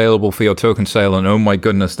insurance available for your token sale, and oh my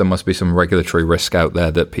goodness, there must be some regulatory risk out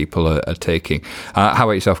there that people are taking. How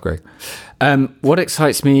about yourself, Greg? What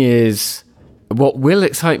excites me is... What will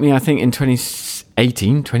excite me, I think, in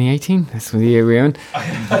 2018, that's the year we're in,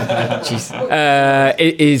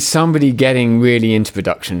 is somebody getting really into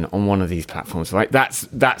production on one of these platforms, right? That's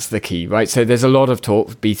the key, right? So there's a lot of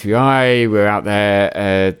talk, B3I, we're out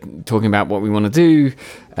there talking about what we want to do.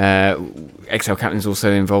 XL Captain's also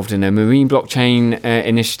involved in a marine blockchain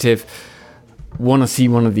initiative. Want to see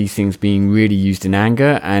one of these things being really used in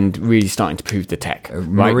anger and really starting to prove the tech.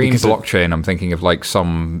 Marine blockchain, I'm thinking of like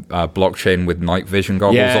some blockchain with night vision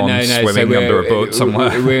goggles swimming under a boat somewhere.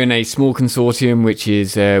 We're in a small consortium which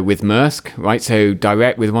is with Maersk, right? So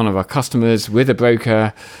direct with one of our customers, with a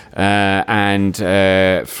broker, and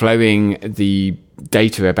flowing the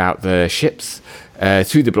data about the ships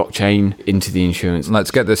through the blockchain into the insurance.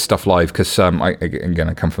 Let's get this stuff live because, I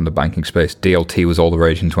come from the banking space. DLT was all the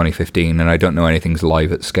rage in 2015, and I don't know anything's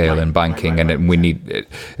live at scale in banking, and we need it.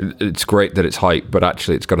 It's great that it's hype, but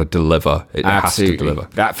actually it's got to deliver. It Absolutely. has to deliver.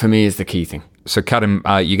 That, for me, is the key thing. So, Kadim,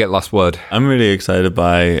 you get last word. I'm really excited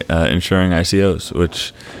by insuring ICOs,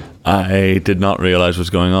 which I did not realize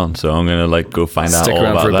was going on, so I'm going to go find out all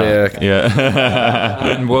about that. Yeah.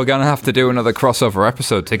 And we're going to have to do another crossover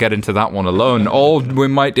episode to get into that one alone, or we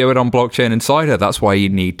might do it on Blockchain Insider. That's why you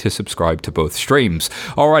need to subscribe to both streams.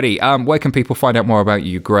 Alrighty, where can people find out more about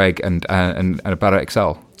you, Greg, and about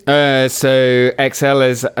XL? So XL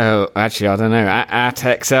is actually, I don't know,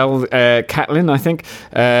 at XL Catlin, I think.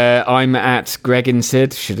 I'm at Greg and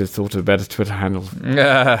Sid. Should have thought of a better Twitter handle.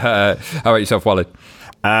 How about yourself, Walid?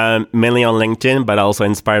 Mainly on LinkedIn, but also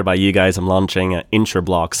inspired by you guys, I'm launching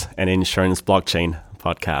InsurBlocks, an insurance blockchain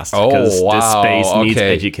podcast. Oh, wow. This space needs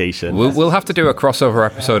education. We'll have to do a crossover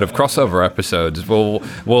episode of crossover episodes.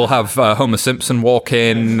 We'll have Homer Simpson walk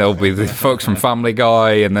in. There'll be the folks from Family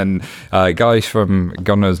Guy, and then guys from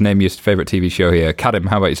God knows name your favorite TV show here. Kadim,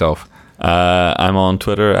 how about yourself? I'm on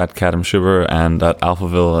Twitter at Kadim Schuber and at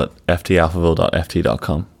Alphaville at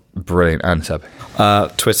ftalphaville.ft.com. Brilliant. And Seb?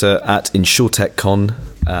 Twitter at InsurTechCon,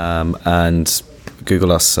 and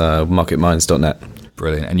Google us, marketminds.net.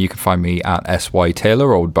 Brilliant. And you can find me at SY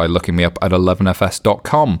Taylor or by looking me up at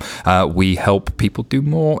 11fs.com. We help people do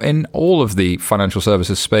more in all of the financial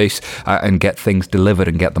services space and get things delivered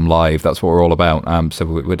and get them live. That's what we're all about. So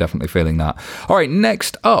we're definitely feeling that. All right,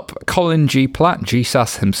 next up, Colin G. Platt,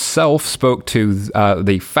 GSAS himself, spoke to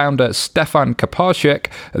the founder, Stefan Karpacek,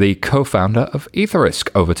 the co-founder of Etherisk.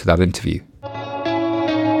 Over to that interview.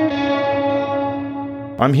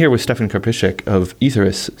 I'm here with Stefan Karpacek of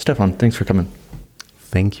Etherisk. Stefan, thanks for coming.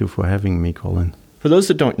 Thank you for having me, Colin. For those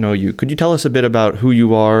that don't know you, could you tell us a bit about who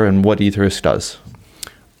you are and what EtherRisk does?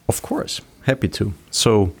 Of course, happy to.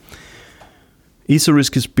 So,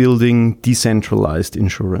 EtherRisk is building decentralized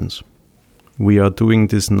insurance. We are doing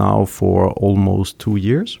this now for almost 2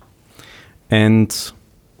 years. And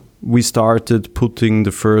we started putting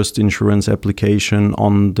the first insurance application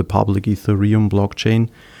on the public Ethereum blockchain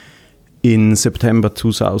in September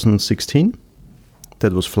 2016.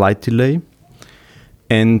 That was flight delay.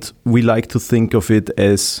 And we like to think of it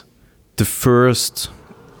as the first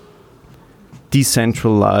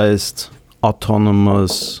decentralized,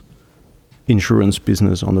 autonomous insurance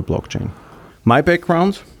business on the blockchain. My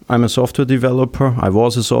background, I'm a software developer. I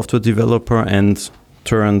was a software developer and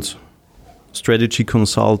turned strategy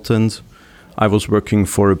consultant. I was working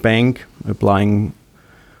for a bank, applying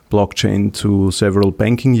blockchain to several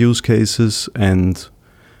banking use cases, and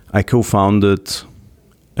I co-founded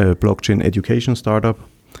a blockchain education startup.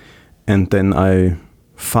 And then I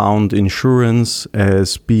found insurance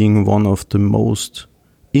as being one of the most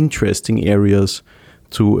interesting areas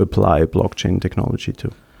to apply blockchain technology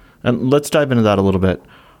to. And let's dive into that a little bit.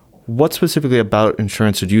 What specifically about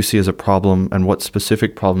insurance did you see as a problem, and what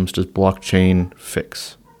specific problems does blockchain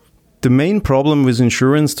fix? The main problem with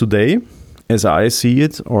insurance today, as I see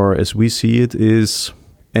it, or as we see it, is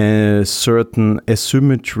a certain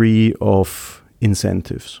asymmetry of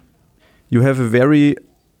incentives. You have a very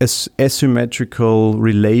asymmetrical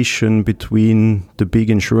relation between the big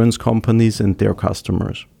insurance companies and their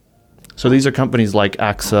customers. So these are companies like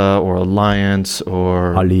AXA or Allianz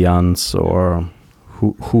or Allianz or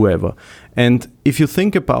whoever. And if you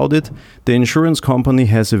think about it, the insurance company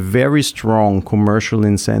has a very strong commercial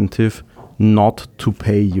incentive not to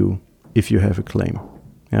pay you if you have a claim.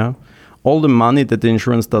 Yeah, all the money that the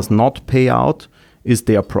insurance does not pay out is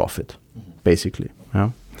their profit, basically. Yeah,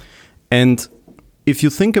 and if you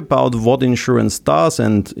think about what insurance does,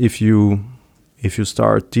 and if you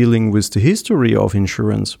start dealing with the history of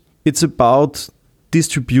insurance, it's about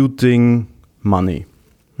distributing money.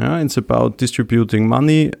 Yeah, it's about distributing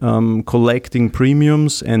money, collecting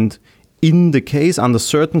premiums, and in the case, under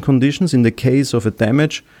certain conditions, in the case of a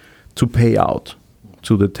damage, to pay out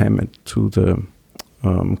to the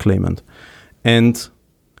claimant. And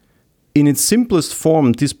in its simplest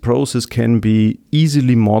form, this process can be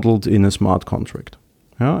easily modeled in a smart contract.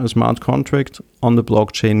 Yeah, a smart contract on the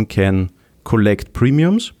blockchain can collect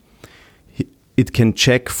premiums. It can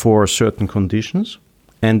check for certain conditions,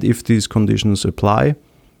 and if these conditions apply,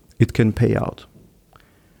 it can pay out.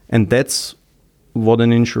 And that's what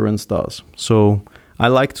an insurance does. So I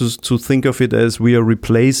like to think of it as we are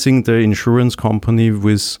replacing the insurance company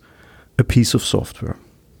with a piece of software,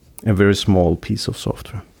 a very small piece of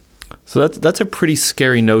software. So that's a pretty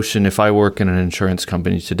scary notion if I work in an insurance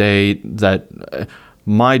company today, that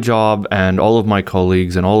my job and all of my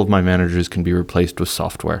colleagues and all of my managers can be replaced with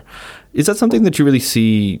software. Is that something that you really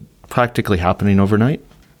see practically happening overnight?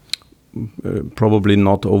 Probably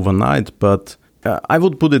not overnight, but I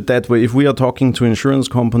would put it that way. If we are talking to insurance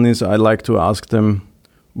companies, I like to ask them,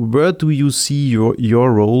 where do you see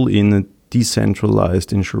your role in a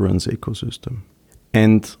decentralized insurance ecosystem?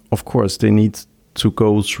 And of course, they need to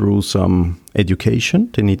go through some education.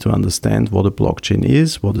 They need to understand what a blockchain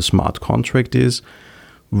is, what a smart contract is,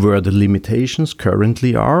 where the limitations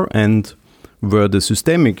currently are, and where the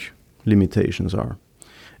systemic limitations are.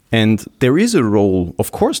 And there is a role,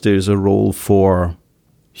 of course there is a role for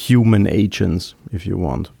human agents, if you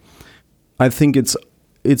want. I think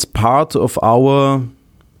it's part of our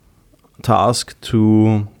task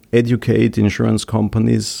to educate insurance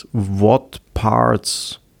companies what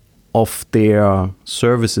parts of their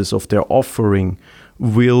services, of their offering,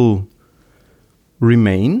 will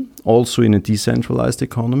remain also in a decentralized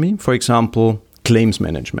economy. For example, claims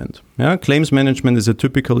management. Yeah, claims management is a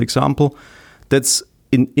typical example. That's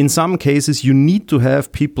in some cases you need to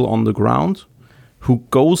have people on the ground who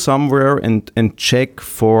go somewhere and check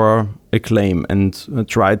for a claim and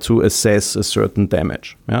try to assess a certain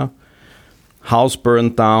damage. Yeah, house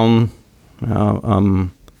burned down.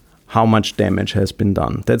 How much damage has been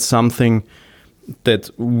done? That's something that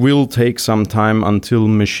will take some time until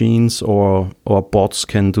machines or bots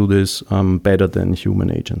can do this better than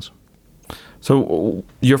human agents. So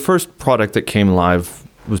your first product that came live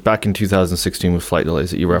was back in 2016 with flight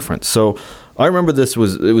delays that you referenced. So I remember it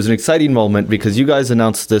was an exciting moment because you guys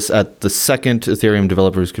announced this at the second Ethereum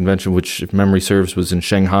Developers Convention, which, if memory serves, was in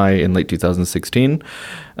Shanghai in late 2016.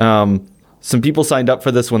 Some people signed up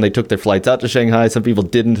for this when they took their flights out to Shanghai. Some people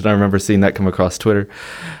didn't, and I remember seeing that come across Twitter.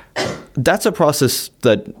 That's a process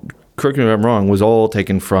that, correct me if I'm wrong, was all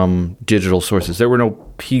taken from digital sources. There were no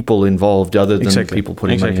people involved other than people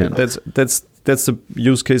putting money in. That's the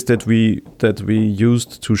use case that we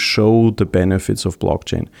used to show the benefits of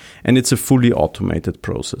blockchain, and it's a fully automated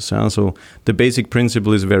process. So the basic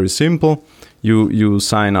principle is very simple. You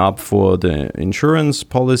sign up for the insurance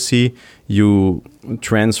policy, you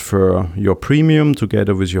transfer your premium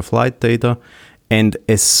together with your flight data, and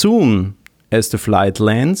as soon as the flight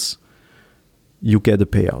lands, you get a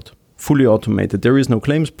payout. Fully automated. There is no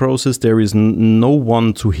claims process. There is no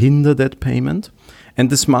one to hinder that payment. And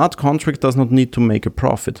the smart contract does not need to make a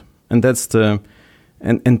profit. And that's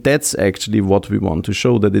that's actually what we want to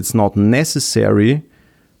show, that it's not necessary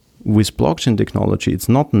with blockchain technology. It's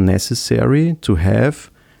not necessary to have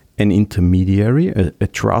an intermediary, a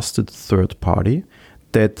trusted third party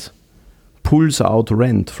that pulls out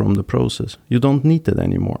rent from the process. You don't need that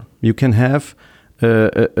anymore. You can have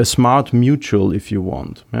a smart mutual if you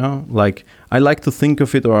want. Yeah, like I like to think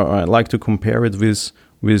of it, or I like to compare it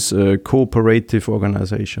with a cooperative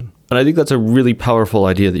organization. And I think that's a really powerful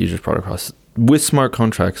idea that you just brought across. With smart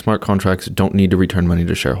contracts don't need to return money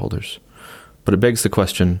to shareholders. But it begs the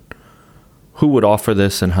question, who would offer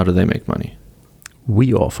this and how do they make money?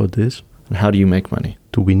 We offer this. And how do you make money?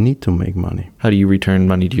 Do we need to make money? How do you return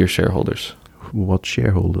money to your shareholders? What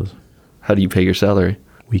shareholders? How do you pay your salary?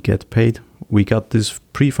 We get paid. We got this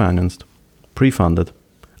pre-funded.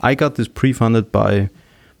 I got this pre-funded by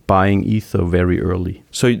buying Ether very early.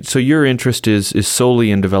 So your interest is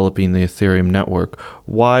solely in developing the Ethereum network.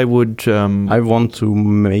 Why would I want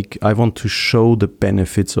to show the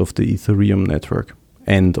benefits of the Ethereum network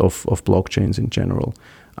and of blockchains in general.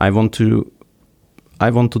 I want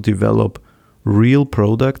to develop real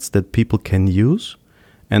products that people can use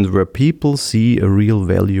and where people see a real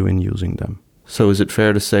value in using them. So is it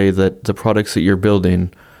fair to say that the products that you're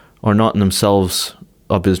building are not in themselves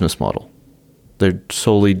a business model? They're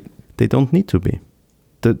solely... They don't need to be.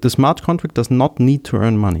 The smart contract does not need to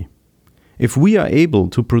earn money. If we are able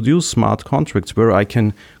to produce smart contracts where I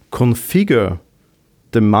can configure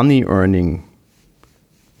the money earning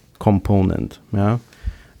component, yeah,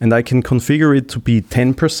 and I can configure it to be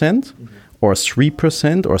 10% or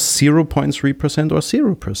 3% or 0.3%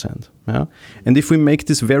 or 0%. Yeah? And if we make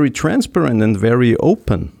this very transparent and very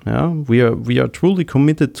open, yeah, we are truly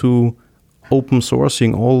committed to open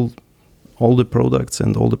sourcing all the products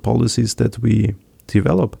and all the policies that we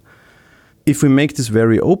develop. If we make this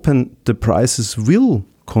very open, the prices will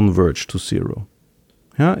converge to zero.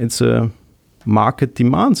 Yeah, it's a market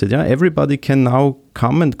demands it. Yeah, everybody can now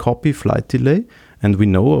come and copy flight delay, and we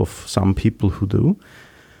know of some people who do,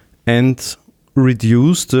 and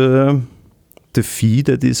reduce the fee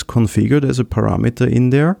that is configured as a parameter in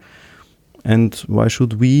there. And why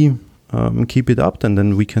should we keep it up? And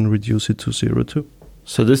then we can reduce it to zero too.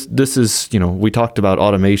 So this is, we talked about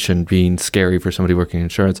automation being scary for somebody working in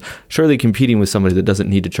insurance. Surely competing with somebody that doesn't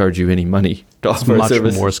need to charge you any money to offer a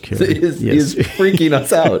service more scary. is freaking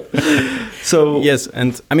us out. So yes,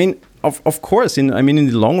 and I mean, of course, in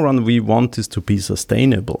the long run, we want this to be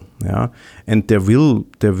sustainable. Yeah, and there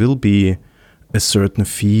will be a certain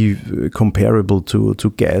fee comparable to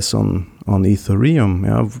gas on Ethereum.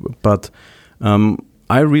 Yeah, but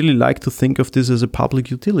I really like to think of this as a public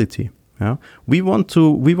utility. Yeah? We want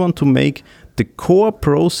to make the core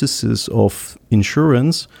processes of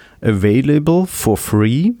insurance available for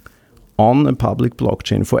free on a public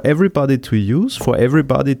blockchain for everybody to use, for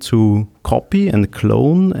everybody to copy and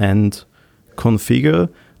clone and configure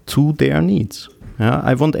to their needs. Yeah?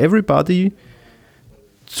 I want everybody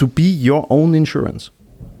to be your own insurance.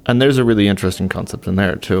 And there's a really interesting concept in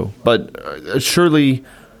there too. But surely...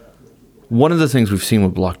 one of the things we've seen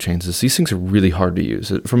with blockchains is these things are really hard to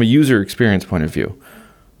use. From a user experience point of view,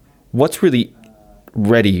 what's really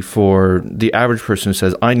ready for the average person who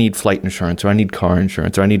says, I need flight insurance, or I need car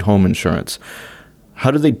insurance, or I need home insurance? How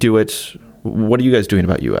do they do it? What are you guys doing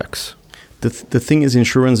about UX? The thing is,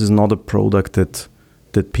 insurance is not a product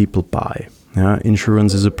that people buy. Yeah?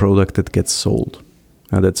 Insurance is a product that gets sold.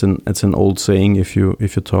 That's an old saying if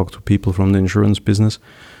you talk to people from the insurance business.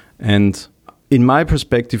 And in my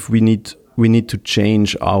perspective, we need to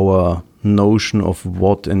change our notion of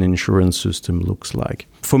what an insurance system looks like.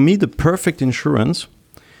 For me, the perfect insurance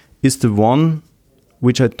is the one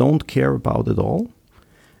which I don't care about at all,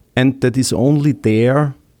 and that is only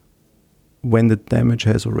there when the damage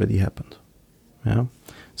has already happened. Yeah.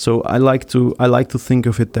 So I like to think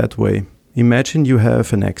of it that way. Imagine you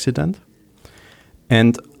have an accident,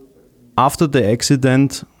 and after the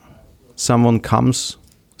accident, someone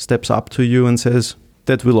steps up to you and says,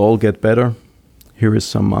 that will all get better. Here is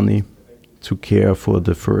some money to care for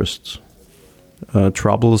the first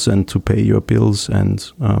troubles and to pay your bills and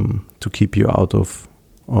to keep you out of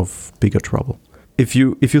bigger trouble. If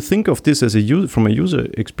you think of this as from a user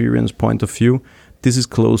experience point of view, this is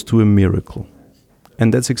close to a miracle.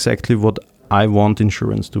 And that's exactly what I want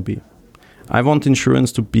insurance to be. I want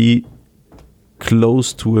insurance to be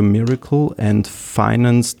close to a miracle and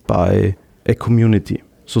financed by a community,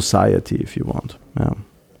 society, if you want. Yeah.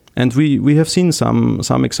 And we have seen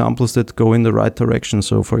some examples that go in the right direction.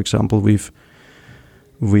 So, for example, we've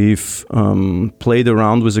played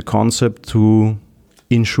around with a concept to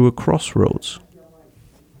insure crossroads.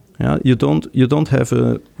 Yeah, you don't have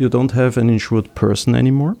an insured person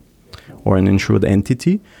anymore, or an insured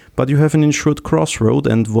entity, but you have an insured crossroad,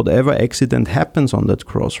 and whatever accident happens on that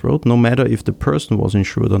crossroad, no matter if the person was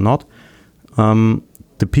insured or not,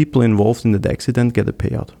 the people involved in that accident get a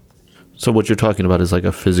payout. So what you're talking about is like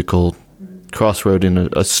a physical crossroad in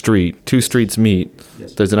a street. Two streets meet.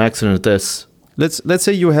 Yes. There's an accident at this. Let's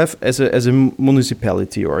say you have as a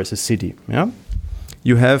municipality or as a city, yeah,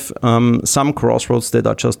 you have some crossroads that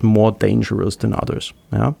are just more dangerous than others.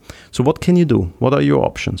 Yeah. So what can you do? What are your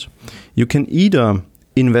options? You can either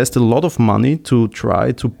invest a lot of money to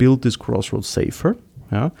try to build this crossroad safer,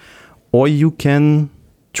 yeah, or you can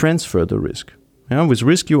transfer the risk. Yeah. With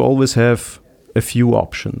risk, you always have a few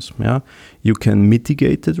options. Yeah. You can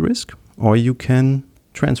mitigate the risk, or you can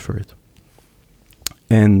transfer it,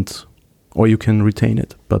 or you can retain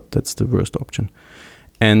it, but that's the worst option.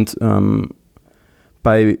 And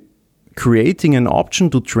by creating an option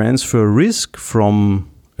to transfer risk from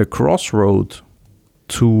a crossroad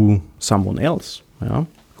to someone else, yeah,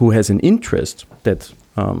 who has an interest that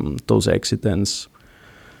those accidents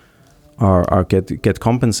get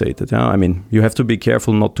compensated. Yeah, I mean, you have to be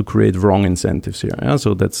careful not to create wrong incentives here. Yeah,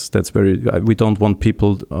 so that's very. We don't want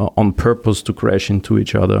people on purpose to crash into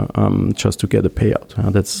each other just to get a payout.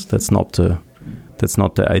 That's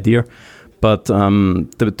not the idea. But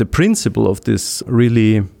the principle of this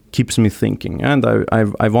really keeps me thinking, and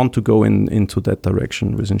I want to go into that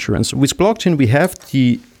direction with insurance. With blockchain, we have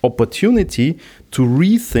the opportunity to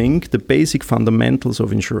rethink the basic fundamentals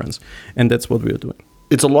of insurance, and that's what we are doing.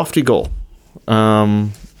 It's a lofty goal.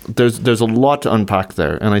 There's a lot to unpack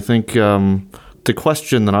there, and I think the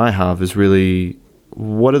question that I have is really,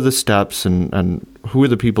 what are the steps and who are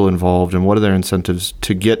the people involved, and what are their incentives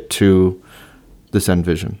to get to this end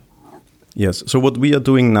vision? Yes. So what we are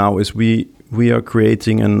doing now is we are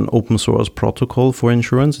creating an open source protocol for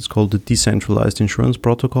insurance. It's called the Decentralized Insurance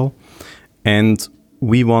Protocol. And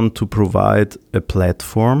we want to provide a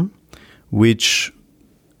platform which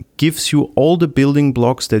gives you all the building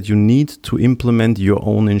blocks that you need to implement your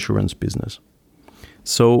own insurance business.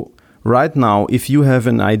 So right now, if you have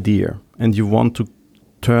an idea and you want to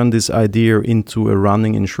turn this idea into a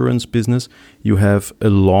running insurance business, you have a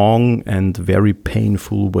long and very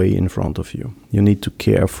painful way in front of you. You need to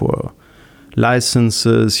care for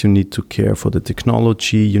licenses, you need to care for the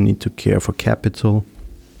technology, you need to care for capital.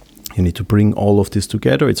 You need to bring all of this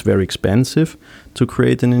together. It's very expensive to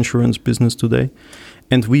create an insurance business today.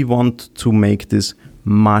 And we want to make this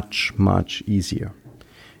much, much easier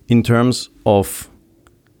in terms of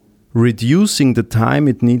reducing the time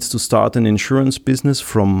it needs to start an insurance business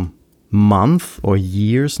from months or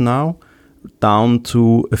years now down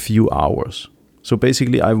to a few hours. So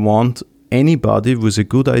basically, I want anybody with a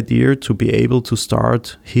good idea to be able to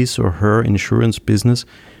start his or her insurance business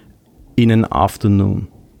in an afternoon.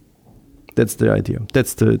 That's the idea.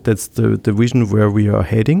 That's the vision where we are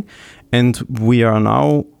heading, and we are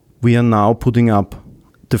now putting up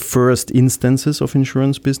the first instances of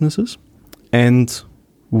insurance businesses, and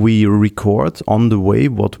we record on the way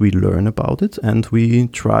what we learn about it, and we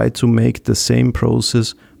try to make the same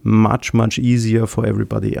process much, much easier for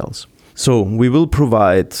everybody else. So we will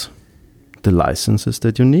provide the licenses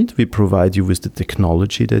that you need. We provide you with the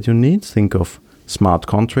technology that you need. Think of smart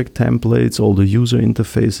contract templates, all the user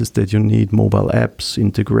interfaces that you need, mobile apps,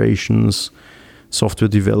 integrations, software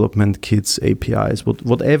development kits, APIs,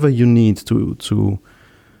 whatever you need to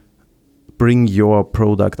bring your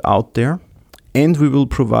product out there. And we will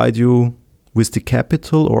provide you with the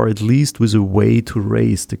capital, or at least with a way to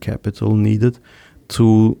raise the capital needed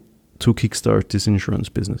to kickstart this insurance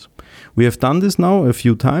business. We have done this now a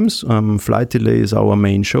few times. Flight Delay is our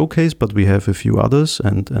main showcase, but we have a few others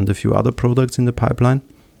and a few other products in the pipeline.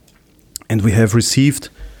 And we have received,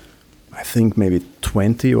 I think, maybe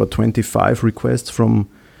 20 or 25 requests from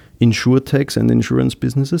InsurTechs and insurance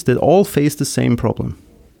businesses that all face the same problem.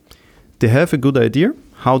 They have a good idea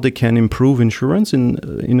how they can improve insurance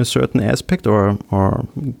in a certain aspect or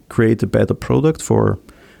create a better product for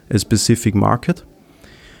a specific market.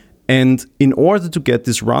 And in order to get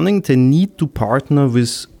this running, they need to partner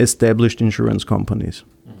with established insurance companies.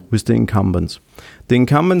 with the incumbents. The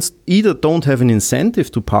incumbents either don't have an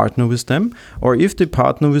incentive to partner with them, or if they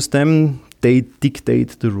partner with them, they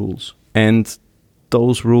dictate the rules. And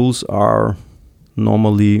those rules are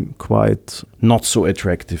normally quite not so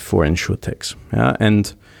attractive for InsurTechs. Yeah?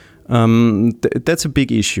 And that's a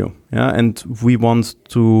big issue. Yeah? And we want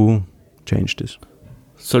to change this.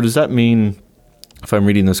 So does that mean, if I'm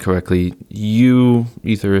reading this correctly, you,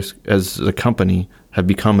 Ether, as a company, have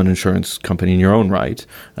become an insurance company in your own right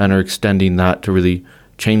and are extending that to really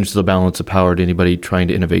change the balance of power to anybody trying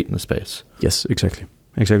to innovate in the space? Yes, exactly.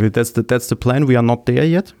 Exactly. That's the plan. We are not there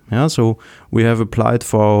yet. Yeah. So we have applied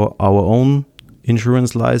for our own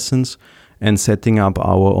insurance license and setting up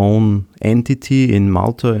our own entity in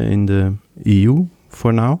Malta in the EU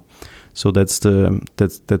for now. So that's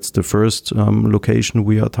the first location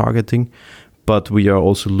we are targeting. But we are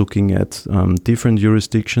also looking at different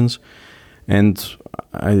jurisdictions, and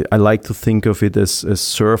I like to think of it as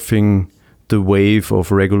surfing the wave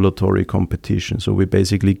of regulatory competition. So we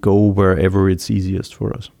basically go wherever it's easiest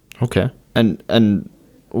for us. Okay. And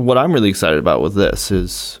what I'm really excited about with this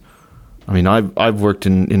is, I mean, I've worked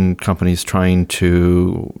in companies trying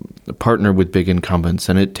to partner with big incumbents,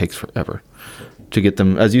 and it takes forever to get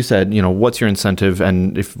them. As you said, what's your incentive?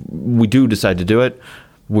 And if we do decide to do it,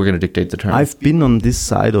 we're going to dictate the terms. I've been on this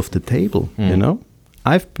side of the table,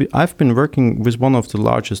 I've been working with one of the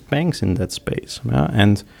largest banks in that space,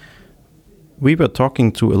 and we were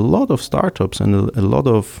talking to a lot of startups and a lot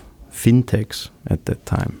of fintechs at that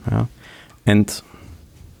time, and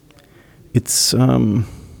it's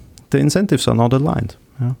the incentives are not aligned.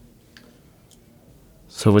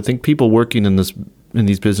 So I think people working in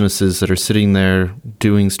these businesses that are sitting there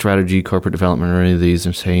doing strategy, corporate development, or any of these,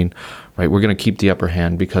 are saying, right, we're going to keep the upper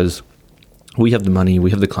hand because we have the money,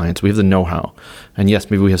 we have the clients, we have the know-how. And yes,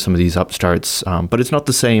 maybe we have some of these upstarts, but it's not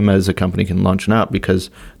the same as a company can launch an app because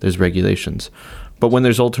there's regulations. But when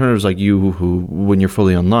there's alternatives like you who, when you're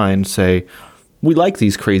fully online, say, we like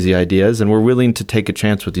these crazy ideas and we're willing to take a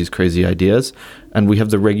chance with these crazy ideas, and we have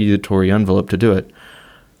the regulatory envelope to do it,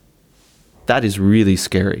 that is really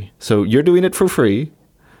scary. So you're doing it for free,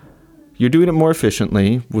 you're doing it more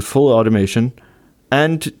efficiently with full automation,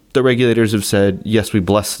 and the regulators have said, yes, we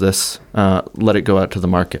bless this, let it go out to the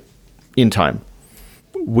market in time.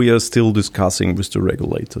 We are still discussing with the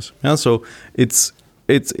regulators. So it's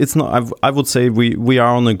not, I would say we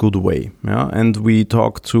are on a good way. And we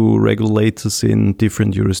talk to regulators in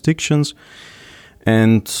different jurisdictions,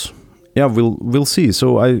 and we'll see.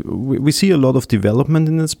 So we see a lot of development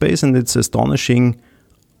in that space, and it's astonishing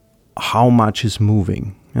how much is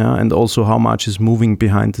moving, and also how much is moving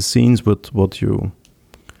behind the scenes, but what you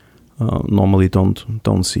normally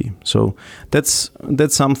don't see. So that's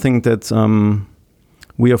something that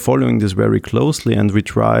we are following this very closely, and we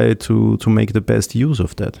try to make the best use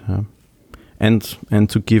of that, and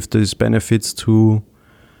to give these benefits to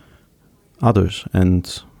others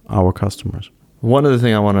and our customers. One other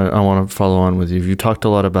thing I want to follow on with you. You talked a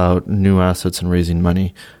lot about new assets and raising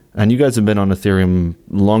money, and you guys have been on Ethereum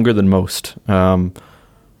longer than most. Did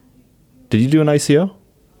you do an ICO?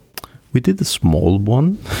 We did a small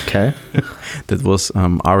one. Okay. That was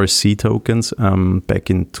RSC tokens back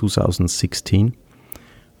in 2016.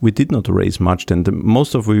 We did not raise much then.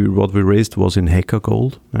 Most of what we raised was in Hacker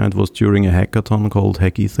Gold. It was during a hackathon called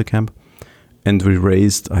Hack Ether Camp. And we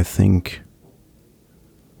raised, I think,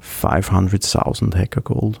 500,000 Hacker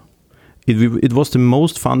Gold. It was the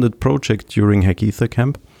most funded project during Hack Ether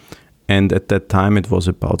Camp. And at that time, it was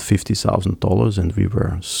about $50,000, and we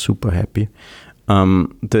were super happy.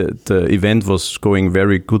 The event was going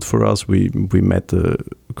very good for us. We met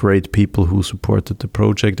great people who supported the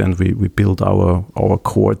project, and we built our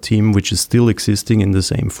core team, which is still existing in the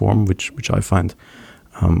same form, which I find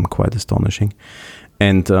quite astonishing.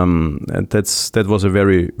 And that was a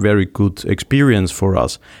very, very good experience for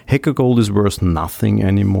us. Hacker Gold is worth nothing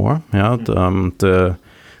anymore.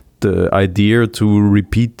 The idea to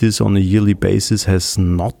repeat this on a yearly basis has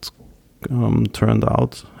not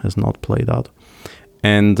played out.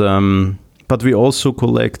 And but we also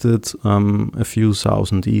collected a few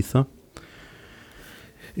thousand Ether.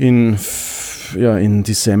 In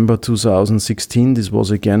December 2016, this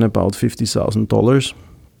was again about $50,000.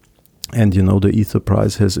 And the Ether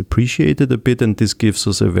price has appreciated a bit, and this gives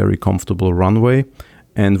us a very comfortable runway.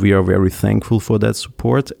 And we are very thankful for that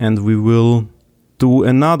support. And we will do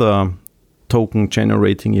another token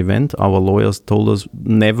generating event. Our lawyers told us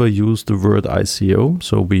never use the word ICO,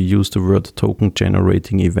 so we use the word token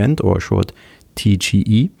generating event, or short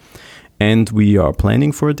TGE, and we are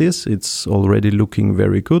planning for this. It's already looking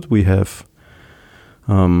very good. We have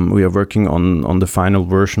We are working on the final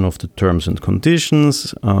version of the terms and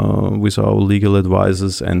conditions with our legal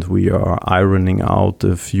advisors, and we are ironing out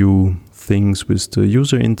a few things with the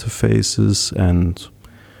user interfaces, and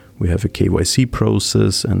we have a KYC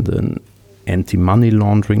process and an anti-money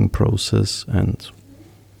laundering process, and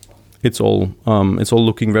it's all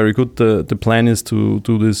looking very good. The plan is to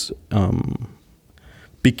do this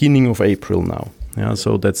beginning of April now. Yeah,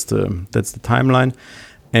 so that's the timeline,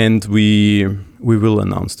 and we will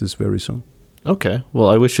announce this very soon. Okay. Well,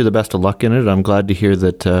 I wish you the best of luck in it. I'm glad to hear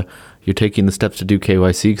that you're taking the steps to do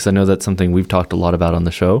KYC, because I know that's something we've talked a lot about on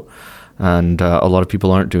the show, and a lot of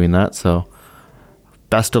people aren't doing that. So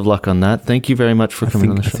best of luck on that. Thank you very much for coming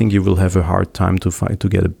on the show. I think you will have a hard time to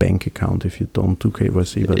get a bank account if you don't do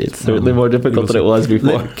KYC. But it's certainly more difficult than it was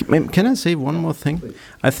before. Can I say one more thing?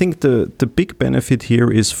 I think the big benefit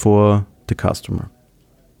here is for the customer.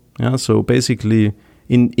 Yeah. So basically,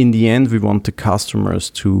 in the end, we want the customers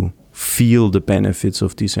to feel the benefits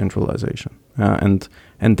of decentralization, and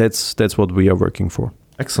that's what we are working for.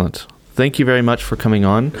 Excellent. Thank you very much for coming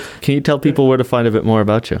on. Can you tell people where to find a bit more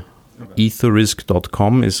about you?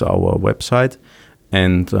 Etherisk.com is our website,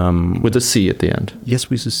 and with a C at the end. Yes,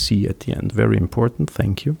 with a C at the end. Very important.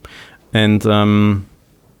 Thank you. And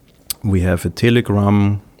we have a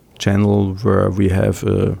Telegram channel where we have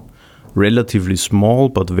a relatively small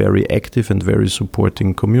but very active and very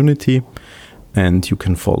supporting community, and you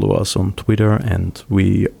can follow us on Twitter, and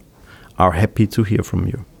we are happy to hear from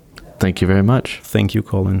you. Thank you very much. Thank you,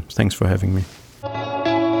 Colin. Thanks for having me.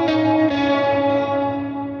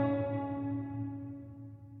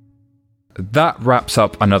 That wraps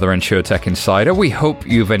up another InsurTech Insider. We hope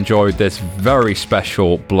you've enjoyed this very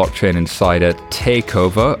special Blockchain Insider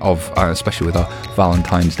takeover of, especially with our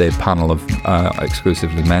Valentine's Day panel of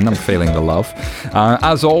exclusively men. I'm feeling the love.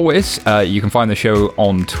 As always, you can find the show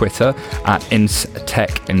on Twitter at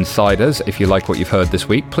InsurTech Insiders. If you like what you've heard this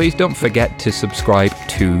week, please don't forget to subscribe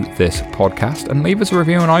to this podcast and leave us a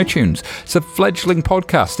review on iTunes. It's a fledgling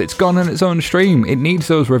podcast. It's gone on its own stream. It needs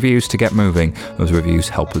those reviews to get moving. Those reviews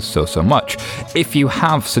help us so much. If you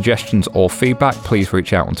have suggestions or feedback, please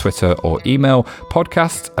reach out on Twitter or email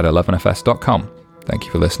podcasts@11fs.com. Thank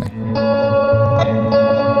you for listening.